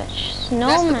That's the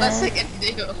snowman. best I can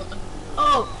do.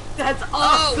 Oh, that's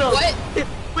awesome! what? Wait,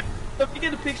 let me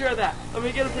get a picture of that.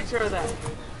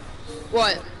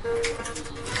 What?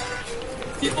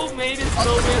 People made a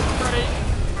snowman spray.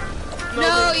 No,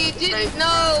 Snowman you spray. didn't.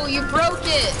 No, you broke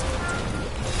it.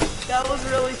 That was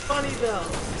really funny though.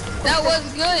 That was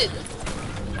good.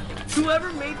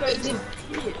 Whoever made that is a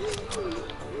kid.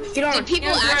 Get on. Did people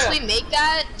Yeah, actually make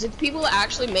that? Did people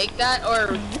actually make that,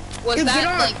 or was Dude, get that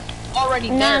on. like already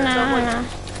No, there? no, Someone-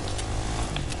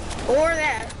 no, Or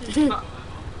that.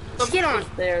 Get on.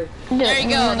 There. no. There you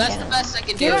go. That's the best I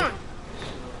can do. Get on.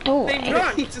 Do They it.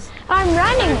 really just I'm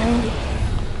running.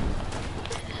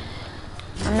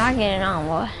 I'm not getting on,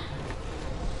 boy.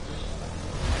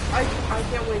 I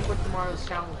can't wait for tomorrow's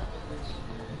challenge.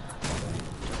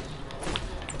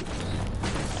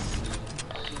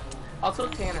 Also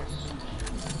Tanner.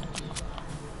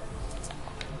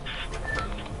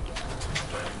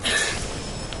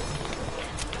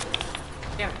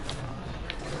 Tanner.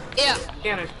 Yeah.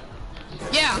 Tanner.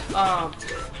 Yeah.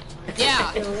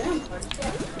 Yeah.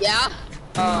 Yeah.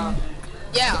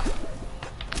 Yeah.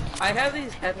 I have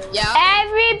these headphones. Yeah.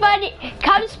 Everybody,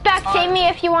 come spectate me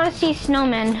if you want to see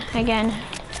snowmen again.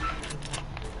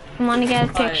 I want to get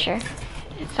a picture.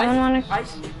 Someone want to?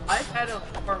 I've had a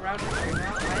for around a year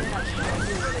now. I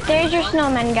have There's your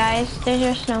snowmen, guys. There's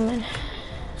your snowmen.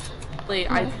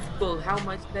 I googled how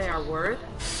much they are worth.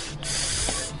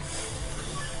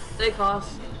 They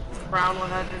cost around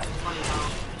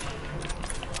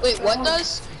 $120. Wait, what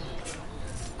does?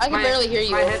 I can My- barely hear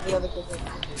you my over head- the other people.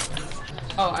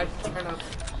 Oh, I turn up.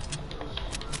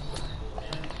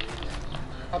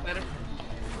 Oh, better?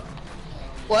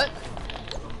 What?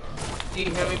 Do you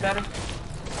hear me better?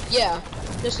 Yeah,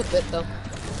 just a bit though.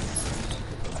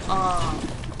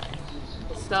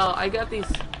 So I got these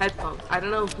headphones. I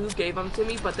don't know who gave them to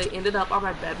me, but they ended up on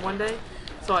my bed one day.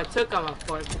 So I took them, of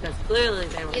course, because clearly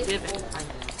they were given.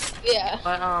 Yeah.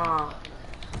 But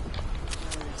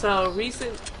so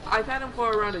I've had them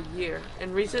for around a year,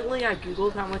 and recently I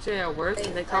googled how much they are worth,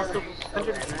 and they cost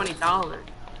 $120.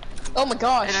 Oh my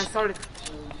gosh. And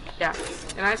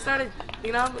I started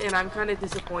you know, and I'm kind of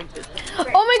disappointed. Oh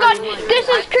my god, this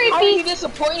is How are you creepy.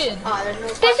 disappointed?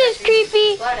 This is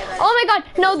creepy. Oh my god,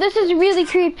 no, this is really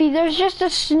creepy. There's just a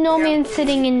snowman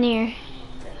sitting in there.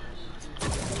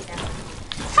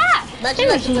 Ah! Imagine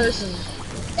that's a person.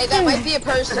 Hey, that might be a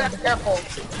person. Be careful.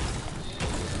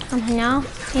 No?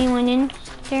 Anyone in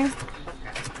there?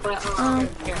 But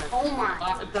Oh my.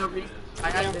 I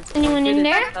had this Anyone in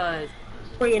there? because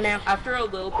Where you now? after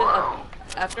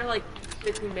after like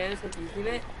 15 minutes of using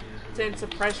it, since the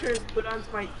pressure is put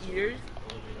onto my ears,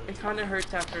 it kind of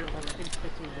hurts after like 15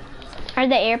 minutes. Are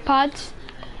the AirPods?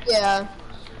 Yeah.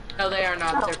 No, they are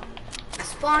not. They're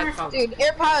Spawner. headphones. Dude,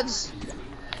 AirPods.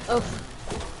 Oh.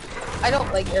 I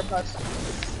don't like AirPods.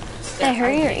 They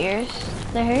hurt your ears.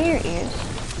 They hurt your ears.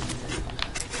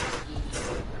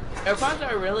 AirPods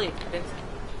are really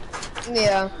expensive.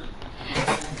 Yeah.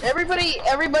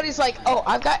 Everybody's like, oh,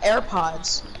 I've got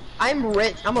AirPods. I'm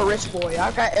rich. I'm a rich boy.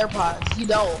 I've got AirPods. You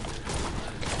don't.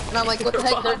 And I'm like, what the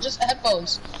heck? They're just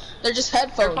headphones. They're just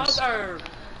headphones. AirPods are,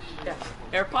 yes,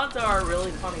 AirPods are a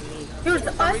really funny meme. Dude,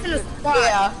 it's us in a squad.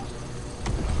 Yeah.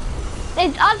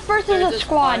 It's us versus They're a just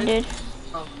squad, fun. dude.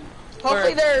 Oh,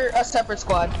 Hopefully they're a separate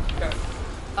squad. okay.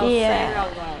 I'll say it Yeah.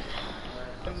 out loud.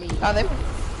 A meme. Oh, they.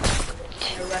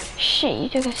 Shit, you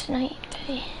took a snipe.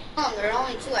 Oh, there are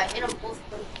only two. I hit them both.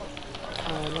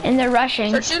 And they're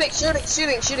rushing. They're shooting. Shoot.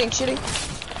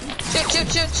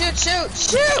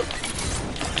 Shoot.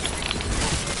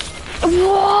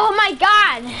 Whoa, my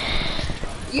God.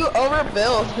 You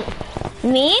overbuild.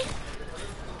 Me?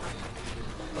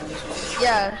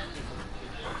 Yeah.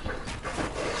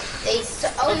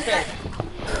 Okay.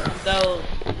 So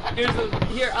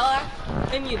here I'll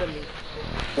send you the meme.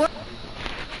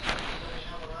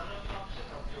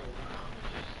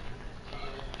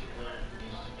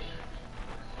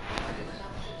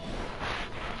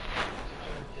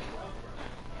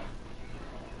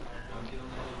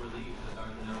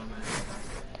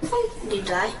 Did you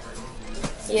die?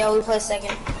 Yeah, we play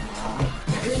second.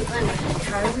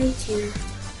 Charlie 2.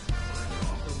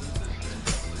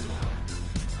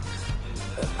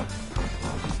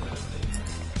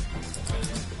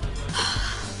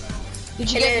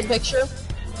 Did you get the picture?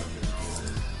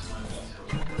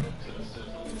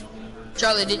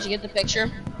 Charlie, did you get the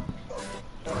picture?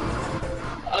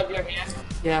 Of your hand?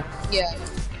 Yeah. Yeah.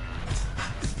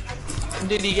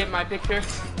 Did you get my picture?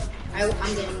 I'm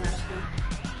getting that.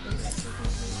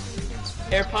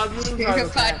 AirPods memes are the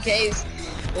AirPod best. case.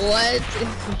 What?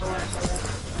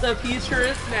 The future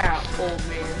is now, old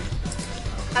man.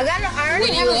 I already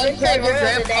When have you a picture unplug of your her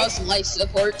the other day. grandpa's life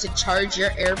support to charge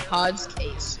your AirPods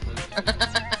case.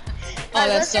 Oh, Alright, that's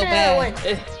let's so get another bad.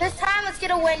 win. This time, let's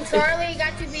get a win. Charlie, you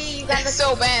got to be. You got to That's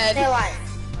so stay bad. alive.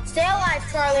 Stay alive,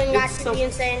 Charlie, and got It's to so- be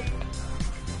insane.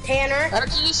 Tanner, Why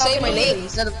don't you just say my name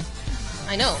instead of...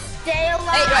 I know. stay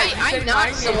alive. Hey, I Say my knocked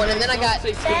name, someone and then I got...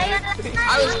 don't say Stay Tanner. alive.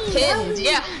 I was pinned,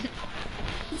 yeah.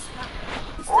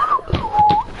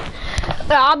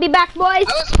 I'll be back, boys. I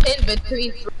was pinned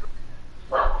between...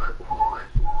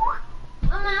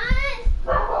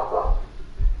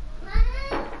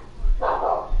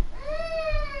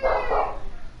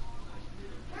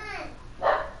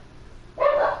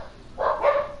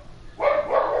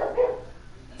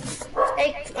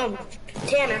 Hey,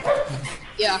 Tanner,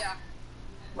 Yeah.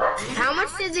 how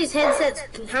much did these headsets?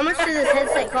 How much did this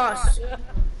headset cost?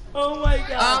 Oh my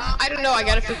god. I don't know, I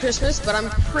got it for Christmas, but I'm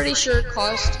pretty sure it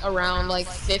cost around like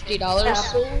 $50.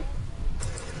 Apple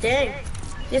Dang,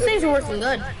 these things are working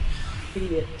good.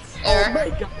 idiots. There.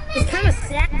 But it's kind of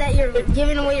sad that you're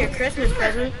giving away your Christmas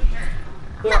present.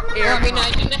 Or Well, I mean,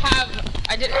 AirPods.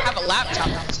 I didn't have a laptop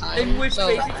at the time. In which so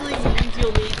basically means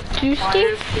you'll need Juicy?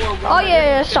 wires for Oh,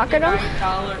 yeah, suck it up.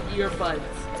 $159 earbuds.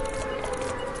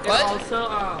 What? And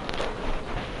also,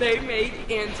 they made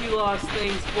anti-loss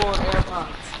things for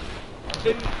AirPods.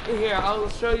 And here, I'll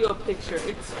show you a picture.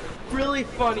 It's really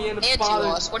funny and it bothers.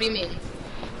 anti-loss, what do you mean?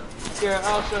 Here,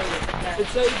 I'll show you.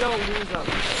 It's so you don't lose them.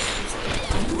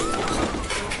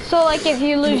 So, like, if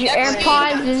you lose your Next game.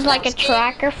 AirPods, it's like a Next game.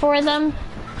 tracker for them.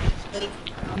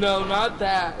 No, not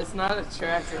that. It's not a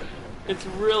tracker. It's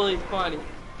really funny.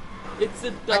 It's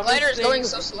the My dumbest glider is thing. going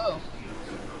so slow.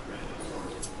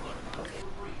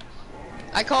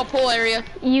 I call pool area.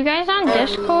 You guys on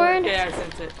Discord? Okay, I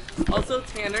sent it. Also,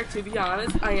 Tanner, to be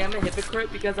honest, I am a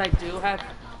hypocrite because I do have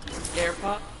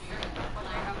AirPods.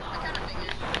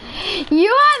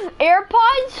 You have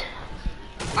AirPods?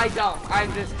 I don't.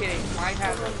 I'm just kidding. Mine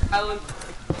has them.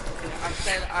 I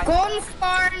said I. Golden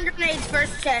Spar and grenades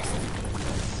first chest.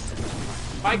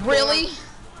 My Really?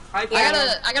 I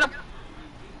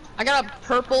I got a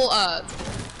purple,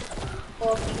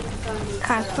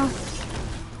 Costco.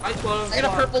 I I got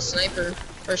a purple sniper.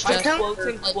 First My chest. quotes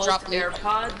and Like, quotes drop loot.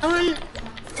 AirPods Tell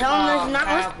them there's not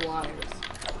have wires.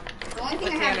 The only But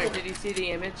thing I have Tanner, is did you see the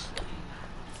image?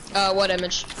 What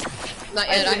image? Not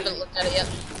yet, I haven't looked at it yet.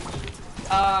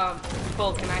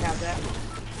 Cole, can I have that?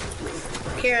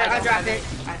 here. I I'll don't drop have it.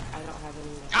 I don't have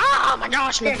any. Oh my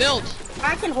gosh, my build!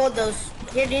 I can hold those.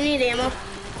 Here, do you need ammo?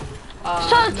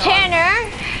 So, No.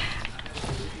 Tanner,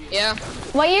 Yeah.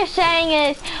 what you're saying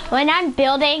is when I'm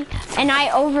building and I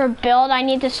overbuild, I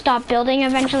need to stop building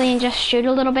eventually and just shoot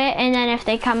a little bit, and then if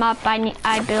they come up,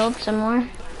 I build some more.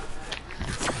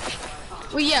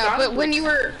 Well, yeah, but when you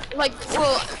were, like,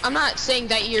 well, I'm not saying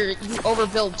that you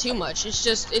overbuild too much. It's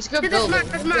just, it's good Here, that's building.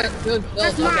 mine, that's mine. Good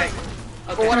That's building. mine.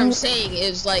 But what I'm saying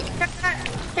is, like,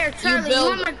 Here, you Charlie, you build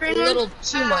want my green a little one?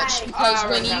 too much I because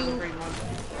already have the green one.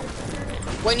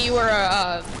 when you were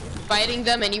fighting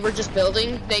them and you were just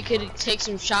building, they could take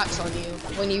some shots on you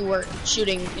when you were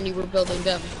shooting and you were building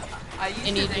them. I used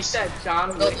And to you think just- that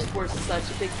John Wick were such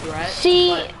a big threat.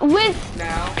 See, but with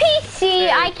now, PC,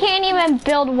 I can't even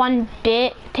build one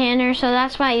bit, Tanner, so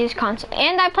that's why I use console.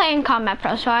 And I play in Combat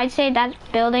Pro, so I'd say that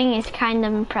building is kind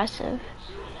of impressive.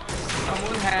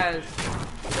 someone has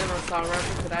Dinosaur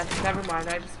reference, but never mind,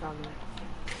 I just found it.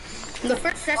 The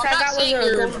first test I'm I not got saying was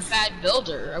you're a a golden. bad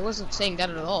builder. I wasn't saying that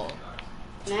at all.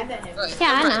 Right, Yeah, I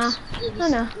never know. mind. You're I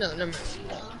just- know. No, never mind.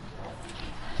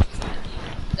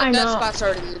 I That know. spot's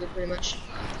already looted pretty much.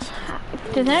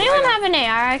 Does anyone have an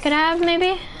AR I could have,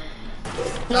 maybe?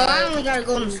 No, I only got a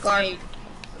golden scar.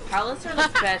 Pallets are the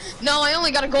best. No, I only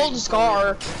got a golden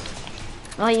scar.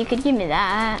 Well, you could give me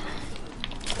that.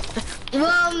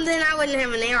 Well, then I wouldn't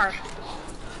have an AR.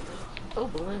 Oh,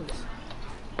 balloons.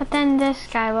 But then this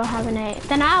guy will have an AR.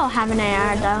 Then I'll have an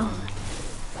AR, though.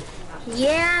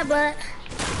 Yeah, but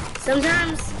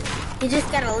sometimes you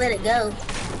just gotta let it go.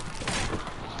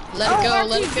 Let it go,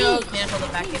 let it go. Can't hold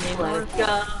it back anymore.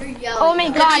 Oh my I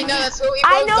god. know, that's what we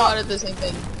I both know- thought of the same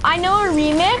thing. I know a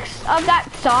remix of that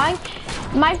song.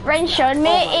 My friend showed me.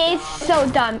 It's so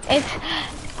dumb. It's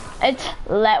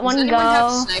let Does one anyone have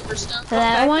go. sniper stuff?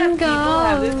 Let one People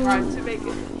have the go. time to make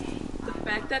it. The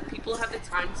fact that people have the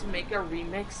time to make a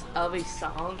remix of a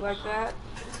song like that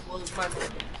was my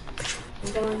favorite.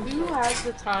 I'm going, who has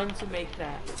the time to make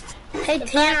that? Hey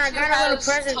Tanner, I Who got a little has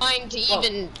present. time to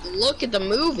even look at the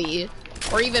movie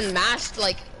or even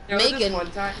like There was make this an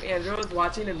one time Andrew was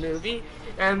watching a movie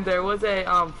and there was a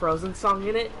Frozen song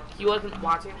in it. He wasn't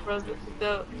watching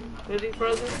the movie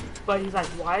Frozen, but he's like,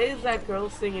 why is that girl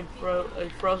singing a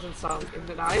Frozen song? And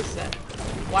then I said,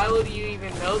 why would you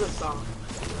even know the song?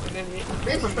 And then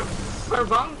her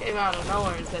mom came out of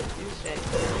nowhere and said,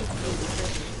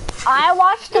 touche. I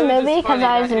watched the It was just movie because funny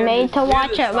I was that made Andrew to knew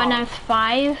watch the it when song. I was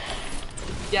 5.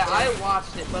 Yeah, I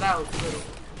watched it, but I was little.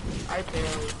 I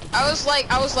barely. I was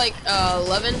like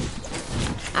 11.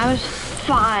 I was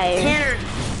 5. Tanner,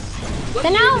 What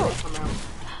Then year now- did it come out?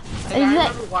 Is I it-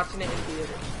 remember watching it in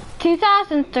theater.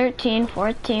 2013,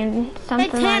 14, hey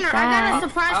something Tanner, like I got a that.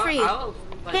 surprise for you. I was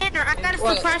like, Tanner, I got a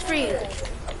What? surprise for you.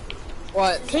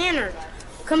 What? Tanner,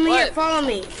 come here, What? follow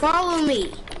me. Follow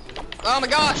me. Oh my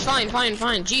gosh, fine.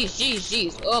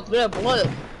 Jeez. Oh, blah, blah.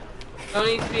 don't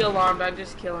need to be alarmed, I'm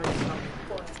just killing stuff.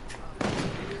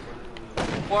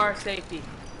 For our safety.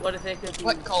 What if they could be?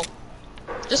 What, Cole?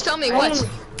 Just tell me Um, what. It's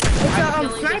I'm a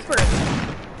killing sniper.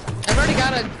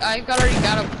 I've already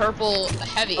got a purple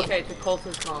heavy. Okay, the Colt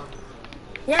is gone.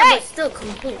 Yeah, Hey! but still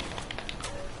complete.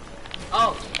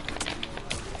 Oh,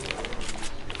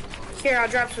 Here, I'll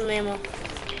drop some ammo.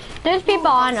 There's people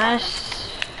on us.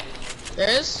 There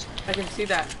is? I can see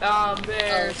that.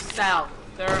 They're south.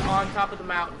 They're on top of the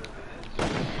mountain.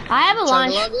 I have a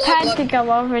launch look, pad look. to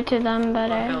go over to them, but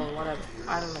Hill, whatever.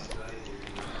 I don't know.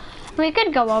 we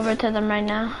could go over to them right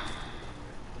now.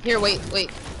 Here, wait.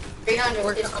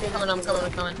 300.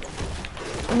 I'm coming.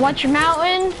 Which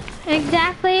mountain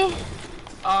exactly?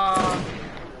 Um,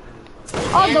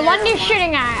 Oh, the one you're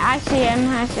shooting at. I see him.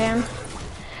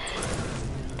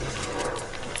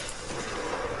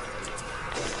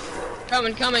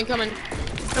 Coming.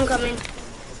 I'm coming.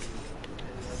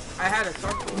 I had a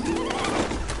circle.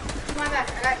 Oh my gosh,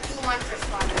 I got 2 monster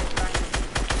spawners.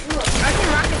 I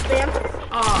can rocket spam.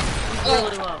 Oh, he's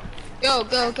really low.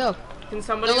 Go. Can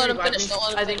somebody Don't let him revive finish, me? don't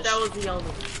let him I think finish. that was the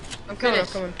elder. I'm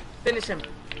coming. Finish him.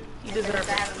 He deserves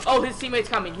it. Oh, his teammate's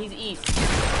coming. He's east.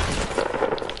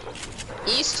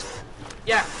 East?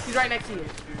 Yeah, he's right next to you.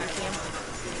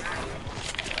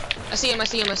 You see him? I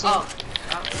see him. Oh.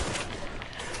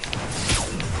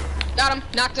 Got him.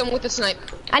 Knocked him with the snipe.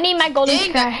 I need my golden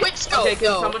Dang, sky. that quick scope. Okay, can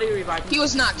Yo. somebody revive me? He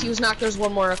was knocked. There's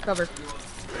one more cover.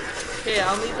 Okay,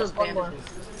 I'll need those One more. bandages.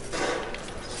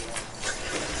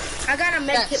 I got a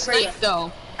med That kit for you. snipe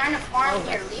though. Trying to farm Oh,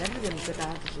 that's better than the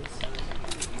bandages.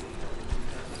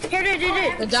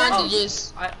 Here. The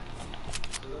bandages.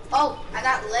 Oh, I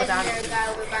got legendary guy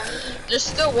over by me. There's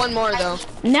still one more though.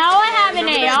 Now I have an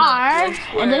Remember that AR. glitch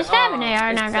where, At least I have an AR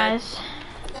it now, said- guys.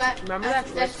 Remember that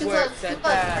glitch where it said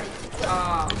that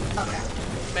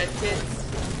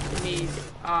medkits need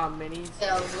minis?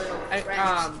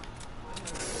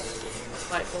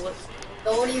 Like bullets.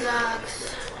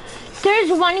 There's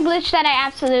one glitch that I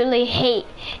absolutely hate.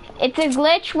 It's a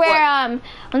glitch where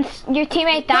when your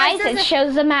teammate dies, it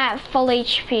shows them at full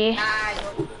HP.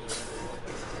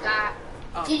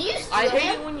 Oh. Did you I steal hate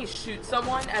him? it when you shoot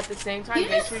someone at the same time. You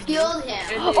make just sure killed him.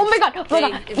 and Oh my god, they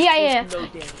Yeah.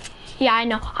 inflict no damage. Yeah, I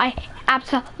know. I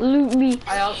absolutely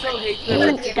I also hate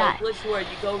the hate that. glitch where you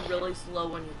go really slow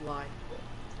when you fly.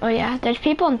 Oh yeah, there's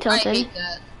people in I Tilted. hate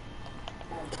that.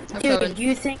 I'm Dude, coming. do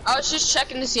you think? I was just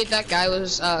checking to see if that guy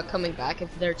was coming back,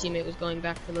 if their teammate was going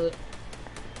back for loot.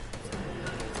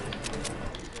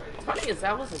 Funny is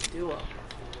that was a duo.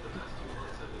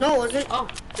 No, it wasn't. Oh,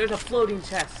 there's a floating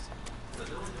chest.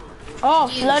 Oh,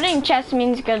 floating chest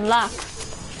means good luck.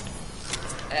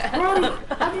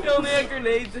 You only had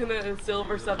grenades and a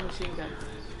silver submachine gun.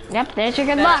 Yep, there's your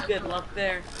good That's luck. good luck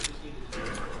there.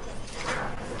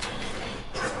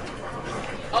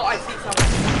 Oh, I see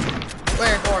someone.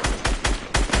 Where?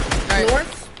 North. Alright.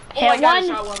 North? Oh, I Hit got a one.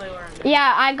 shot while they were in.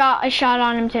 Yeah, I got a shot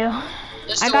on him too.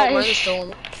 There's I still got one more, a there's still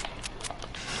one.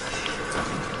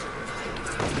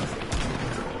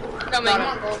 Coming.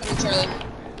 Got Charlie.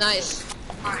 Nice.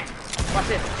 Watch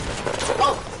it.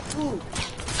 Oh, ooh.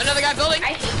 Another guy building. I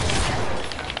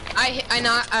hate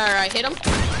I hit him.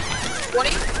 20.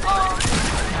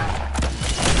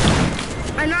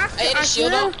 I knocked. I hit his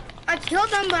shield off. I killed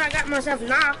him, but I got myself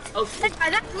knocked. Oh,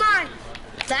 That's mine.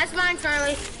 That's mine,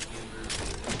 Charlie.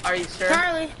 are you sure?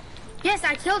 Charlie. Yes,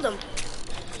 I killed him.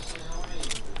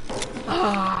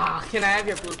 Ah, can I have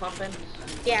your blue pump then?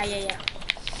 Yeah, yeah, yeah.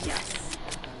 Yes.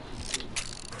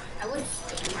 I would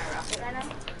stick my rocket right now.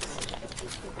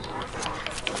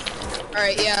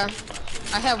 Alright, yeah.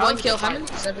 I have I one was kill. just How many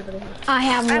does everybody have? I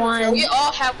have one. We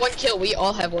all have one kill. We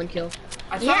all have one kill.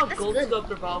 I saw Yeah, a that's gold good. scope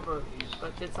revolver,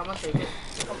 but did someone take it?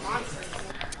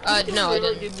 No, I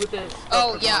Really didn't. good with the scope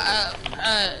Oh, revolver.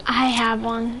 yeah, I have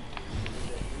one.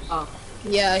 Oh,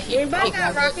 yeah, he Anybody got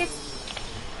has it. rockets?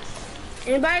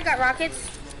 Anybody got rockets?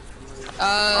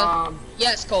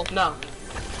 Yes, Cole. no.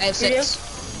 I have You do?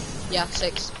 6. Yeah,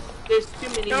 6. There's too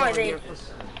many No, I over here. didn't.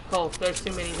 Cole, there's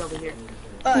too many over here.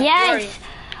 Yes.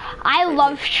 I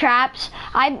love traps.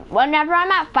 Whenever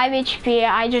I'm at 5 HP,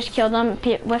 I just kill them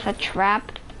with a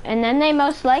trap, and then they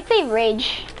most likely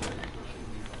rage.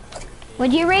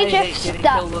 Would you I rage hate if getting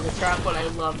stuff? killed with a trap, but I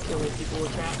love killing people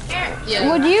with traps.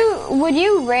 Yeah. Would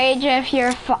you rage if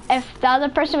if the other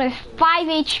person was 5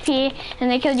 HP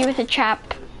and they killed you with a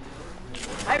trap?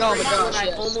 I Oh my rage gosh, when I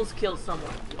yes. almost killed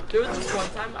someone. There was this one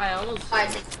time I almost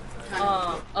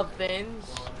avenged.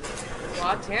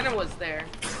 Well, Tanner was there,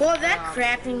 Well, that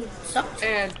crapping sucks.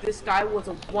 and this guy was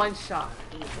a one shot.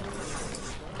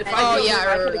 If Oh, I killed yeah, I him,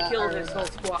 I remember could that, have killed I his whole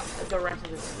squad, the rest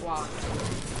of his squad.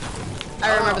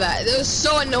 I remember that. It was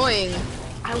so annoying.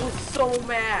 I was so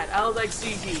mad. I was like,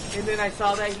 GG. And then I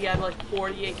saw that he had like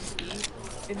 40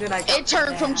 HP. And then I got It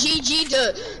turned from mad. GG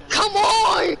to come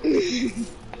on.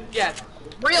 Yeah.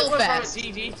 Real It went fast. from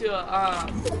a GG to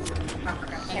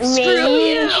Screw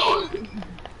Rage. you.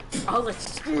 I was like,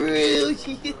 screw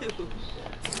you.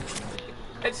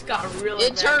 I just got really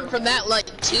It mad. turned from that like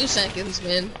 2 seconds,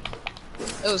 man.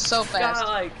 It was so Got fast.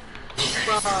 like,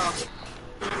 from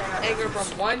anger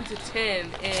from 1 to 10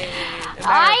 and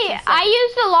I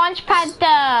used the launch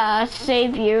pad to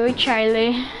save you,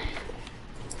 Charlie.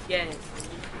 Yeah.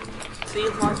 See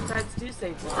if launch pads do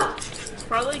save one.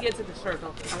 Probably get to the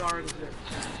circle. I'm already here.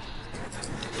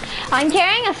 I'm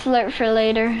carrying a slurp for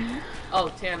later. Oh,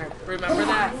 Tanner, remember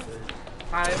that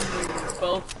time we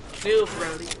both knew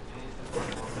Brody?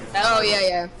 Oh yeah,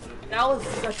 yeah. That was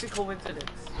such a coincidence.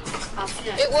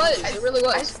 It was. It really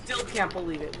I was. still can't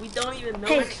believe it. We don't even know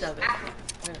Hey. each other.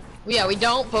 Yeah, we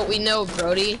don't, but we know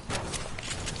Brody.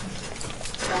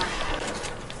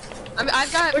 I mean,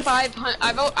 I've got 500.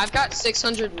 I've got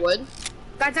 600 wood.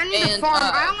 Guys, I need to And, farm.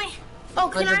 I only. Oh,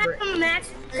 can I have 100 some mats?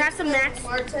 Can I have some mats?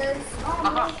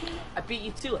 Uh-huh. I beat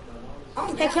you to it.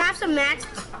 Hey, can I have some mats?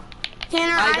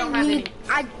 Tanner, I don't have any.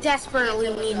 I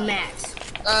desperately need mats.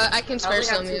 I can I spare only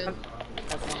have some. Yeah. 200.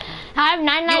 That's all. I have You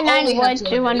 999 only wood, have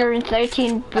 200.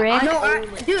 213 brick. No,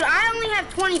 dude, I only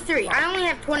have 23. I only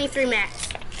have 23 mats.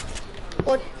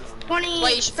 Well, 20,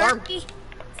 Wait, you should farm. 30,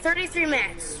 33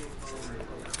 mats.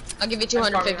 I'll give you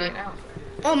I'm farming 250. right now.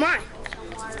 Oh my.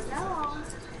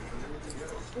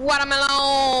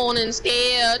 Watermelon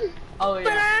instead. Oh yeah.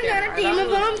 But I Tanner, got a team thought of it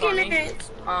was pumpkin funny.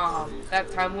 heads.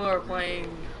 That time we were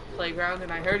playing playground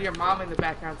and I heard your mom in the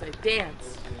background say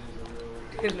dance.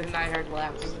 And then I heard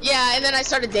laughing. Yeah, and then I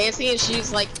started dancing, and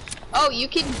she's like, "Oh, you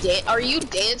can dance? Are you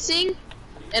dancing?"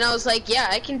 And I was like, "Yeah,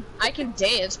 I can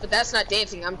dance, but that's not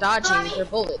dancing. I'm dodging their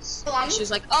bullets." And she was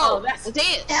like, "Oh, that's- that's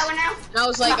dance." That one out? And I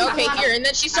was like, "Okay, here." And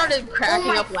then she started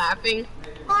cracking up laughing.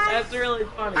 That's really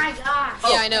funny. My God.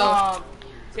 Yeah, I know.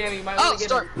 Tammy, you might Oh, want to get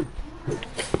storm.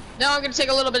 No, I'm gonna take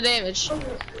a little bit of damage.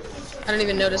 I didn't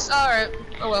even notice. All right.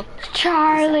 Oh well.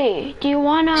 Charlie, do you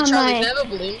wanna Hey, Charlie, like? can I have a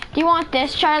balloon? Do you want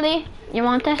this, Charlie? You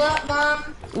want this? What,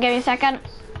 Mom? Give me a second.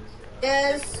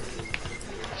 Yes.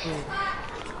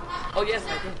 Oh yes,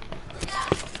 I do.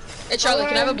 Hey, Charlie,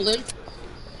 can I have a balloon?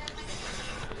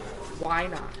 Why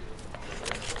not?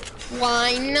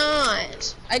 Why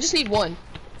not? I just need one.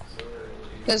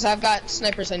 Because I've got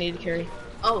snipers I need to carry.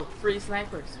 Oh, free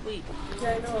sniper, sweet.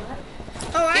 Oh,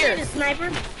 I Here. need a sniper.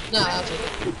 No, I'll take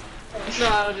it. No,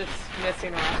 I was just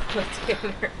messing around with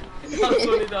Tanner. That's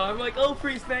funny though. I'm like, oh,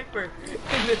 free sniper.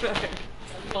 And then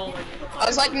I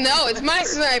was like, no, it's my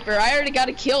sniper. I already got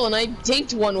a kill and I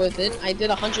dinked one with it. I did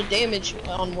 100 damage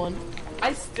on one.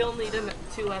 I still need 2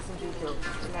 SMG kills.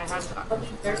 And I have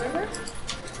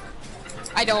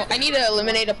I don't. I need to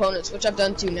eliminate opponents, which I've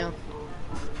done 2 now.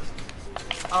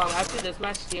 After this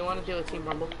match, do you want to do a team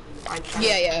rumble?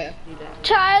 Yeah. Do that.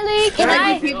 Charlie, can There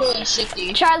are I? people in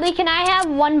Shifty. Charlie, can I have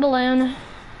 1 balloon?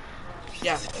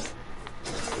 Yeah.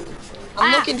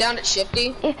 I'm looking down at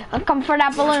Shifty. Come for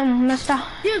that balloon, mister.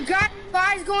 Dude,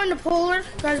 guys going to Polar.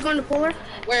 Guys going to Polar.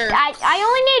 Where? I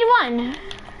only need 1.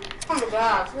 Oh my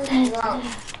god.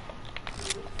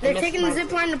 They're taking the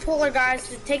zip line to Polar, guys.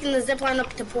 They're taking the zip line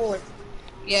up to Polar.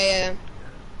 Yeah.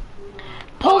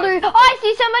 Polar. Oh, I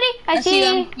see somebody. I see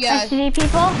them. Yeah. I see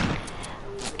people.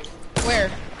 Where?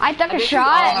 I took a think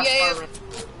shot. Yeah.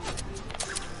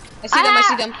 I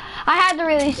see them. I had to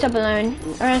release a balloon,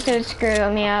 or else it would screw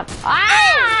me up.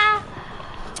 Ah!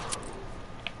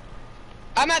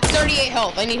 I'm at 38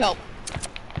 health. I need help.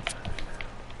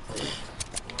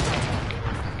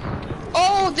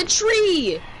 Oh, the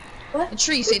tree! What? The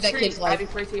tree saved that kid's life. Abby,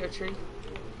 pray to your tree.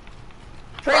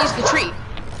 Praise the tree.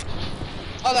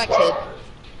 Oh, that kid.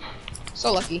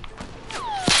 So lucky.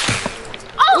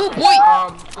 Oh boy!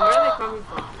 Where are they coming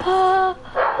from? I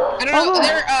don't know.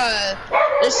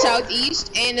 There's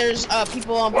southeast and there's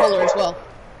people on Polar as well.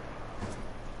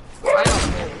 I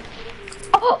don't know.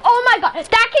 Oh my god,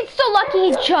 that kid's so lucky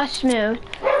he just moved.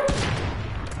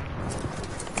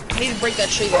 I need to break that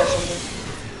tree or something.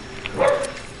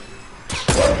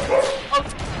 Oh,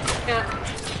 yeah.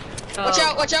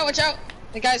 Watch out!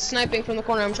 The guy's sniping from the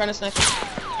corner. I'm trying to snipe him.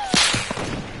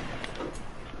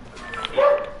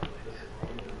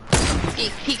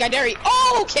 Peek, I dare you.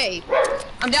 Oh, okay.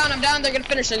 I'm down. They're gonna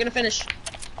finish.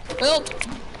 Build.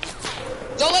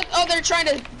 Don't let. Oh, they're trying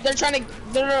to.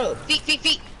 No.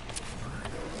 Feet.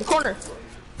 The corner.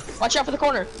 Watch out for the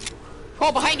corner.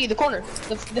 Oh, behind you, the corner.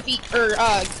 The feet, or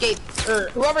gate, or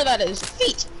whoever that is.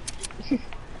 Feet.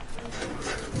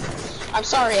 I'm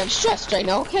sorry, I'm stressed right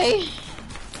now. Okay.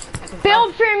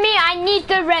 Build for me, I need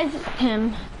to res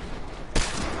him.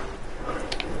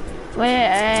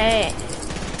 Wait.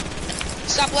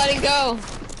 Stop letting go.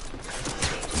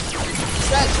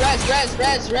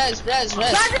 Res.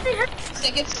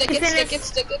 Stick it.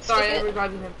 Sorry, I'm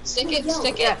reviving him. Stick it.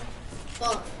 Stop yelling.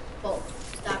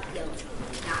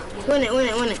 Win it.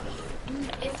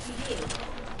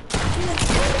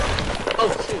 Oh,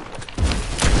 shoot.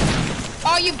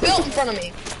 Oh, you built in front of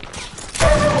me.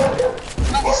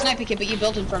 Not the sniper kid, but you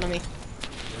built in front of me.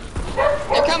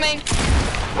 They're coming.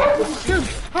 Dude,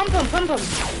 pump him.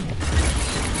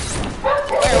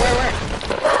 Where?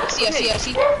 I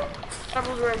see.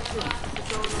 Double direction.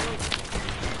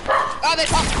 Oh, they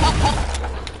pump.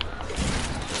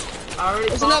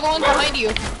 There's another one behind you.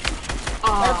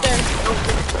 Right there.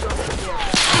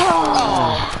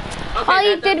 Okay, All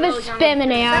you did was spam an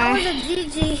That AR. was a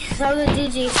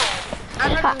GG.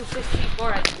 I'm not doing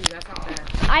 64 XP, that's not bad.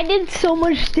 I did so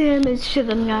much damage to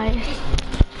them guys.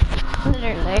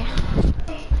 Literally.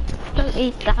 About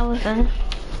 8,000.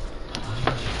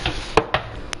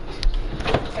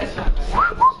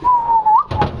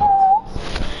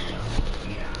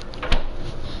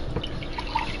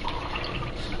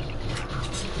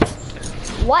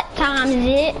 What time is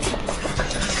it?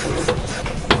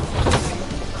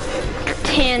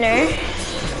 Tanner.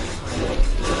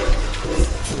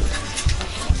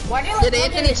 Why do you Did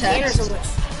Anthony text?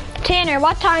 Tanner,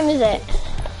 what time is it?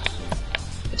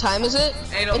 What time is it?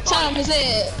 8:05. What time is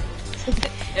it?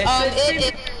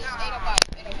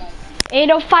 It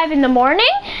is 8:05 in the morning?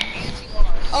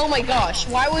 Oh my gosh,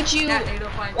 why would you? Yeah,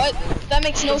 8:05. What? That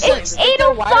makes no It's sense.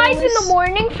 8:05 in the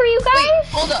morning for you Wait, guys?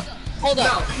 hold up.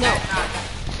 No.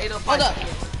 8:05. Hold up.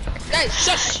 Guys,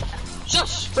 shush,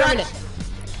 for a minute.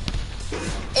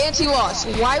 Anti-loss.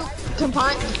 Why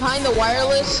combine the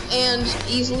wireless and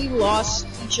easily lost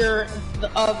feature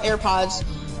of AirPods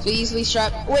to easily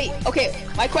strap? Wait, okay.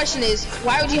 My question is,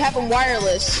 why would you have them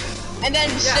wireless and then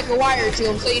stick a wire to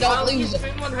them so you don't lose them?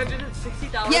 Spend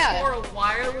 $160 Yeah. for a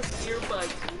wireless earbud,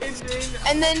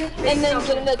 And then get an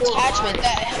attachment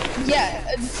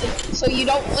that, so you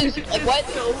don't lose it. Like what?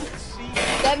 so cheap.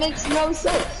 That makes no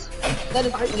sense. That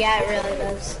is. Yeah, it really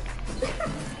does.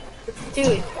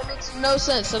 Dude, That makes no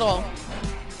sense at all.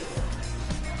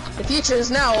 The future is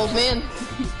now, old man.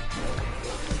 why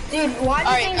do you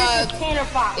Alright, think this is Tanner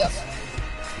Fox? Yep.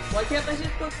 Why can't they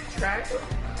just put trackers on?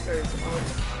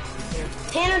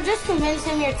 Tanner, just convince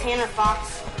him you're Tanner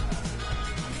Fox.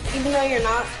 Even though you're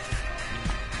not.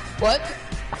 What?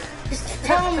 Just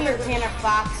tell him you're Tanner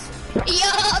Fox. Yo,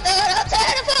 they're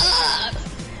Tanner Fox!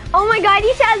 Oh my god,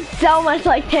 he sounds so much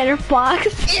like Tanner Fox.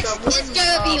 It's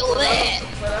gonna be lit.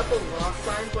 Put up a lock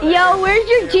sign, but Yo, where's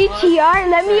your GTR?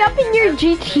 Let me up in your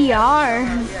GTR.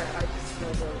 yeah, I just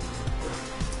know those.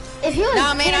 If you was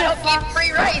Nah, man, I Tanner don't Fox, give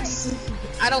free rides.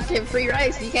 I don't give free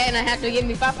rides. You can't have to give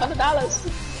me $500.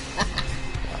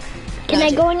 Can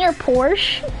I go in your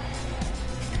Porsche?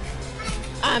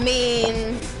 I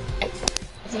mean,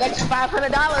 it's an extra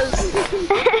 $500.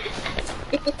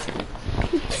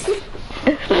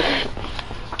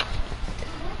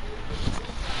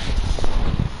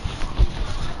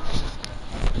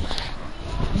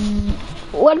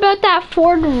 What about that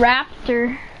Ford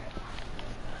Raptor?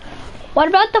 What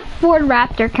about the Ford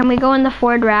Raptor? Can we go in the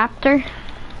Ford Raptor?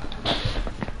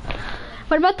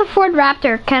 What about the Ford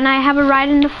Raptor? Can I have a ride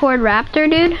in the Ford Raptor,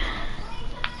 dude?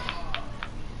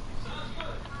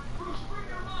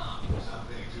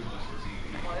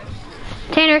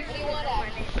 Tanner,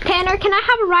 can I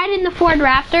have a ride in the Ford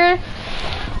Raptor?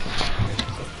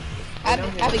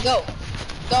 Abby, go.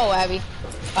 Go, Abby.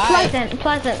 Bye. Pleasant.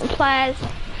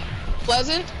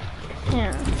 Pleasant?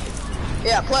 Yeah.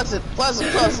 Yeah, pleasant.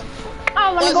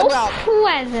 I want to Pleasant go route.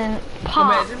 Pleasant.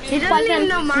 Pop. Imagine he doesn't even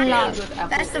know my Love. name. with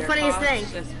Apple That's the funniest AirPods, thing.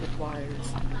 just with wires.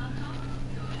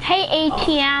 Hey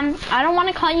ATM. I don't want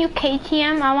to call you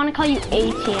KTM. I want to call you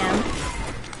ATM.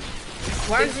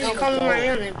 Why did you call me my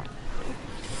real name?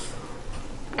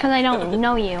 Because I don't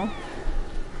know you.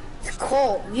 It's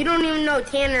Cole. You don't even know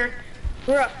Tanner.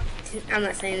 I'm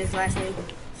not saying his last name.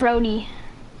 Brody.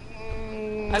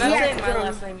 And I'm Yeah, saying my from-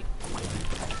 last name.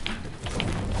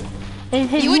 Is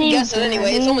his You wouldn't name guess it anyway.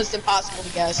 It's Brody? almost impossible to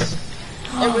guess.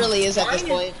 It really is at this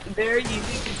point. Very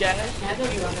easy to guess.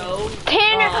 You know.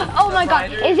 Tanner. Oh my god.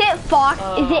 Ryder, Is it Fox?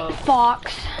 Is it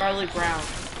Fox? Charlie Brown.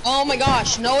 Oh my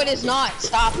gosh, no it is not.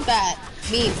 Stop that.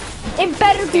 Meme. It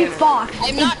better be Tanner. Fox.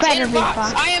 I'm It not better Tanner be Fox.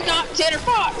 Fox. I am not Tanner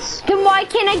Fox. Then why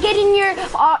can't I get in your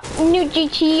new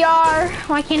GTR?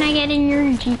 Why can't I get in your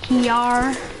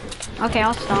GTR? Okay,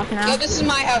 I'll stop Yo, now. this is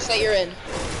my house that you're in.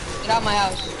 Get out of my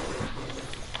house.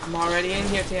 I'm already in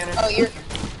here, Tanner. Oh, you're...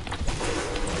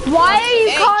 Why are you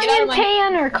Hey, get out calling of him my-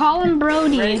 Tanner? Call him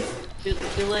Brody. Ready?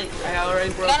 Too late. I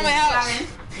already broke Get out of my house.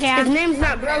 His Yeah, name's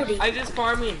not Brody. I'm just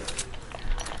farming.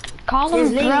 call His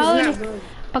him name is not Brody. Brody.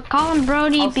 But call him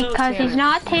Brody Also because he's Tanner.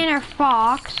 not Tanner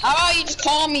Fox. How about you just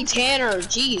call me Tanner?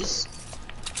 Jeez.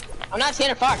 I'm not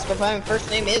Tanner Fox, but my first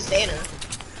name is Tanner.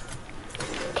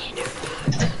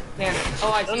 Tanner.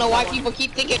 Oh, I don't know why people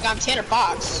keep thinking I'm Tanner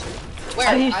Fox. Where?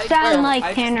 Oh, you I- sound I like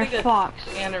just Tanner think of Fox.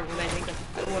 Tanner when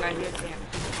I hear Tanner.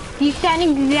 You sound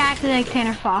exactly like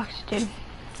Tanner Fox, dude.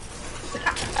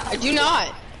 I do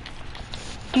not.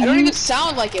 Do I don't you- even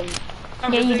sound like him.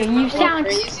 Yeah, you do. You sound.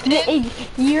 Crazy dude?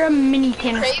 You're a mini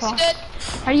Tanner Crazy Fox. dude?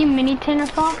 Are you mini Tanner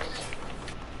Fox?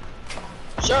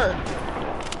 Sure.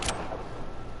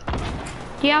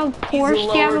 Do you have a He's Porsche? Do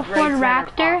you have a lower grade Ford Tanner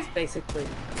Raptor? Fox, basically.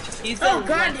 He's Oh the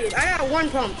god, dude, I got one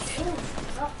pump.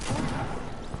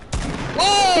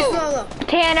 Whoa! Solo.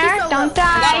 Tanner, He's so don't low.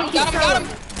 die. Got him.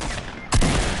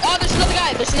 Oh, there's another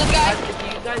guy. There's another guy. If you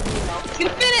guys need help, You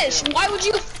finish. Why would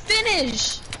you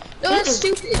finish? No, that's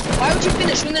stupid. Why would you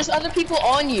finish when there's other people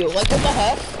on you? Like, what the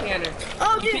heck? Tanner.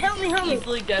 Oh, You dude, can help me.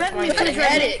 easily guess Rev my me, name please, Good rev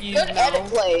me. edit. you Good edit know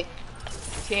play.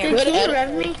 Tanner. Dude, can you edit.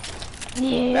 rev me?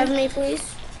 Yeah. Rev me, please.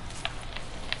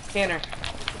 Tanner.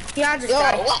 Yeah, I just Yo,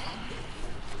 died. what?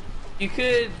 You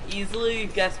could easily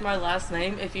guess my last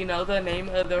name if you know the name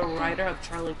of the writer of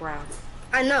Charlie Brown.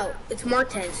 I know. It's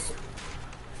Martez.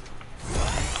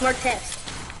 Martez.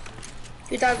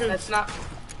 2000. That's not.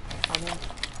 Oh, no.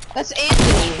 That's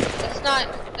Anthony.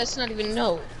 That's not even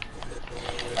no.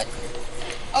 What?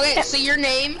 Okay, so your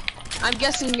name, I'm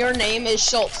guessing your name is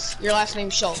Schultz. Your last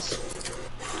name's Schultz.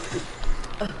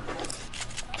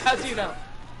 How do you know?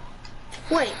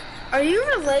 Wait, are you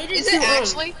related Is to it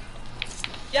actually?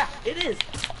 Yeah, it is.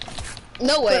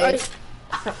 No Wait, way.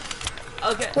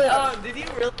 Okay. Wait, Did you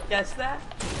really guess that?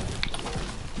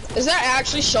 Is that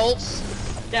actually Schultz?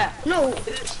 Yeah. no,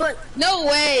 but No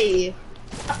way.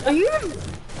 are you?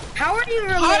 How are you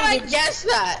How did I related? guess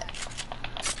that?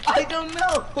 I don't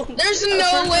know. There's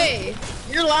no way.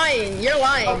 You're lying. You're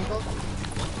lying.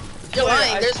 You're Wait,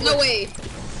 lying. I There's no swear- way.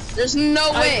 There's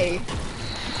no way.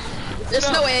 There's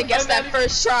no way I guessed that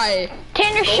first try.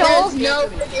 Tanner There's Schultz, no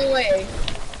freaking way.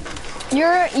 you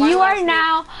last are name-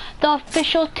 now the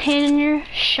official Tanner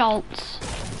Schultz.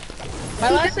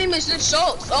 My last name is just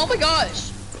Schultz. Oh my gosh.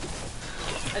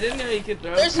 didn't know you could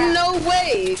throw. There's no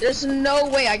way. There's no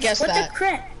way I guessed What that. the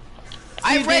crap?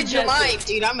 I You read did your guess it. mind,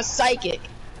 dude. I'm a psychic.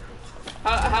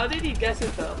 How did you guess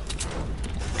it though?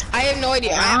 I have no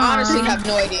idea. I honestly have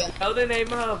no idea. Know the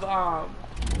name of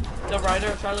the writer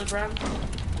of Charlie Brown?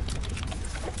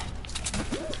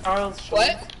 Charles Schultz.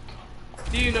 What?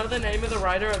 Do you know the name of the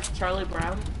writer of Charlie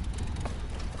Brown?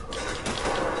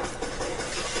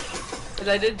 Because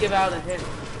I did give out a hint.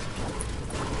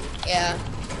 Yeah.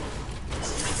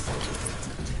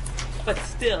 But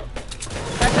still, the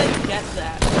fact that you guessed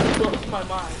that blows my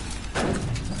mind.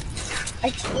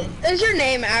 Is your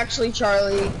name actually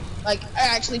Charlie? Like,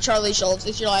 actually Charlie Schultz?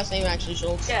 Is your last name actually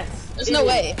Schultz? Yes. There's it no is.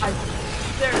 way.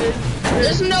 There is.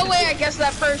 There's no way I guessed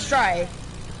that first try.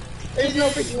 There's no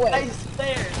freaking I way.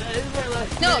 swear, that is my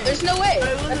last No, name. there's no way.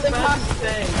 I was That's about to impossible.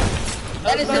 say.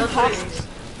 That is I was about to impossible. say-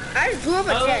 I just blew up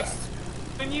a Oh. chest.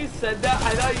 When you said that,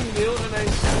 I thought you knew, and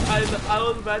I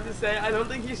was about to say, I don't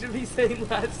think you should be saying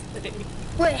last name.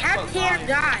 Wait, how did Tanner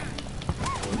die?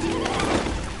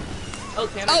 Oh,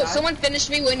 can Oh, someone finished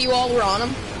me when you all were on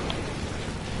him.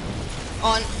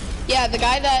 Yeah, the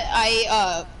guy that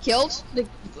I killed.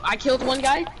 I killed one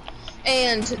guy,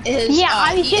 and his Yeah,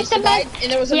 I was he just about- died,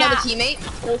 and there was another yeah.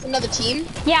 teammate. There was another team.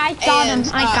 Yeah, I got him.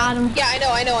 And, I got him. Yeah,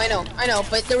 I know.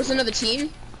 But there was another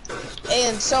team,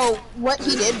 and so what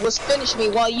he did was finish me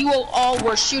while you all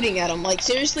were shooting at him. Like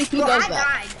seriously, who Well, does I that?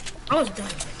 died. I was done.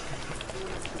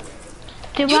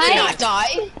 Do You did I not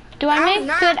die. do I I'm make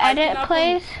not- good I edit cannot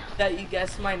plays? believe that you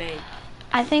guessed my name.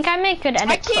 I think I make good edit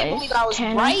I plays. can't believe I was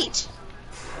Tanner. right.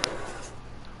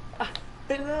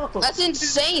 I know. That's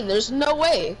insane. There's no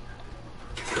way.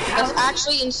 That's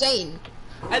actually insane.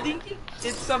 I think you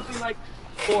did something like,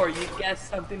 or you guessed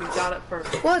something and got it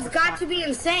first. Well, it's got to be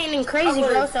insane and crazy,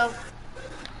 bro. So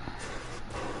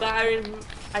But I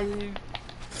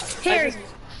here, just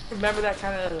remember that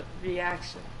kind of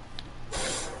reaction.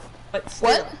 But still,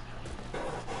 What?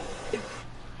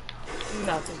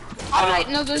 nothing. Alright,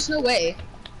 no, there's no way.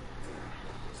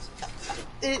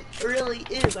 It really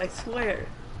is, I swear.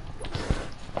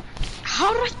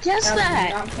 How did I guess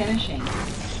that? I'm finishing.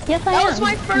 Yes, I That am. was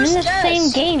my I'm first in the guess.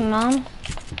 same game, Mom.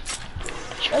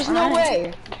 There's no Try.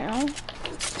 way. Carol,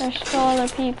 there's still other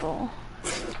people.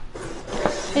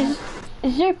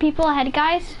 Is there people ahead,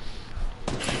 guys?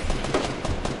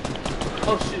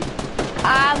 Oh shoot.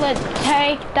 I would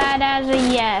take that as a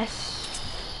yes.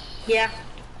 yeah.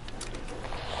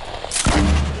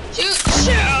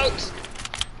 Shoot!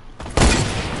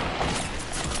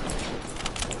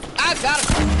 I got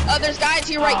him. Oh, there's guys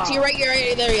to your right,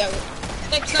 there you go.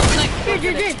 Nice.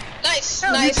 Dude. Nice,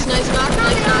 Oh, knock,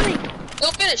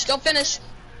 Help me. Don't finish.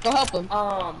 Go help him.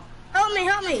 Help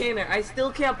me. Tanner, I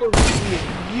still can't believe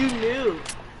you. You knew.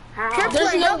 How? Triple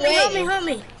There's A, no way. help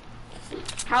me.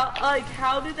 How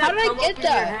did that How did I come get up in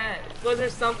that? your head? Was there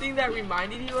something that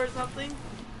reminded you or something?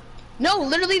 No,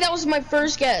 literally that was my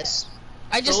first guess.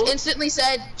 I just So? instantly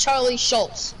said Charlie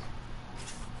Schultz.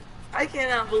 I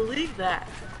cannot believe that.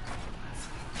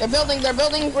 They're building,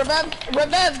 revive.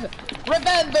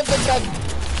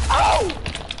 Oh!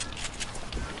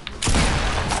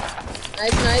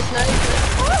 Nice.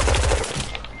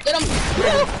 Get him!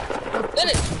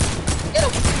 Get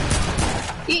him!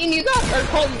 Eaton, you got him! Or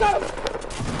Cole, you got him!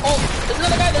 Oh, there's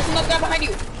another guy behind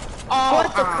you! Oh,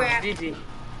 What the crap? GG.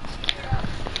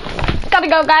 Gotta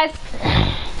go, guys.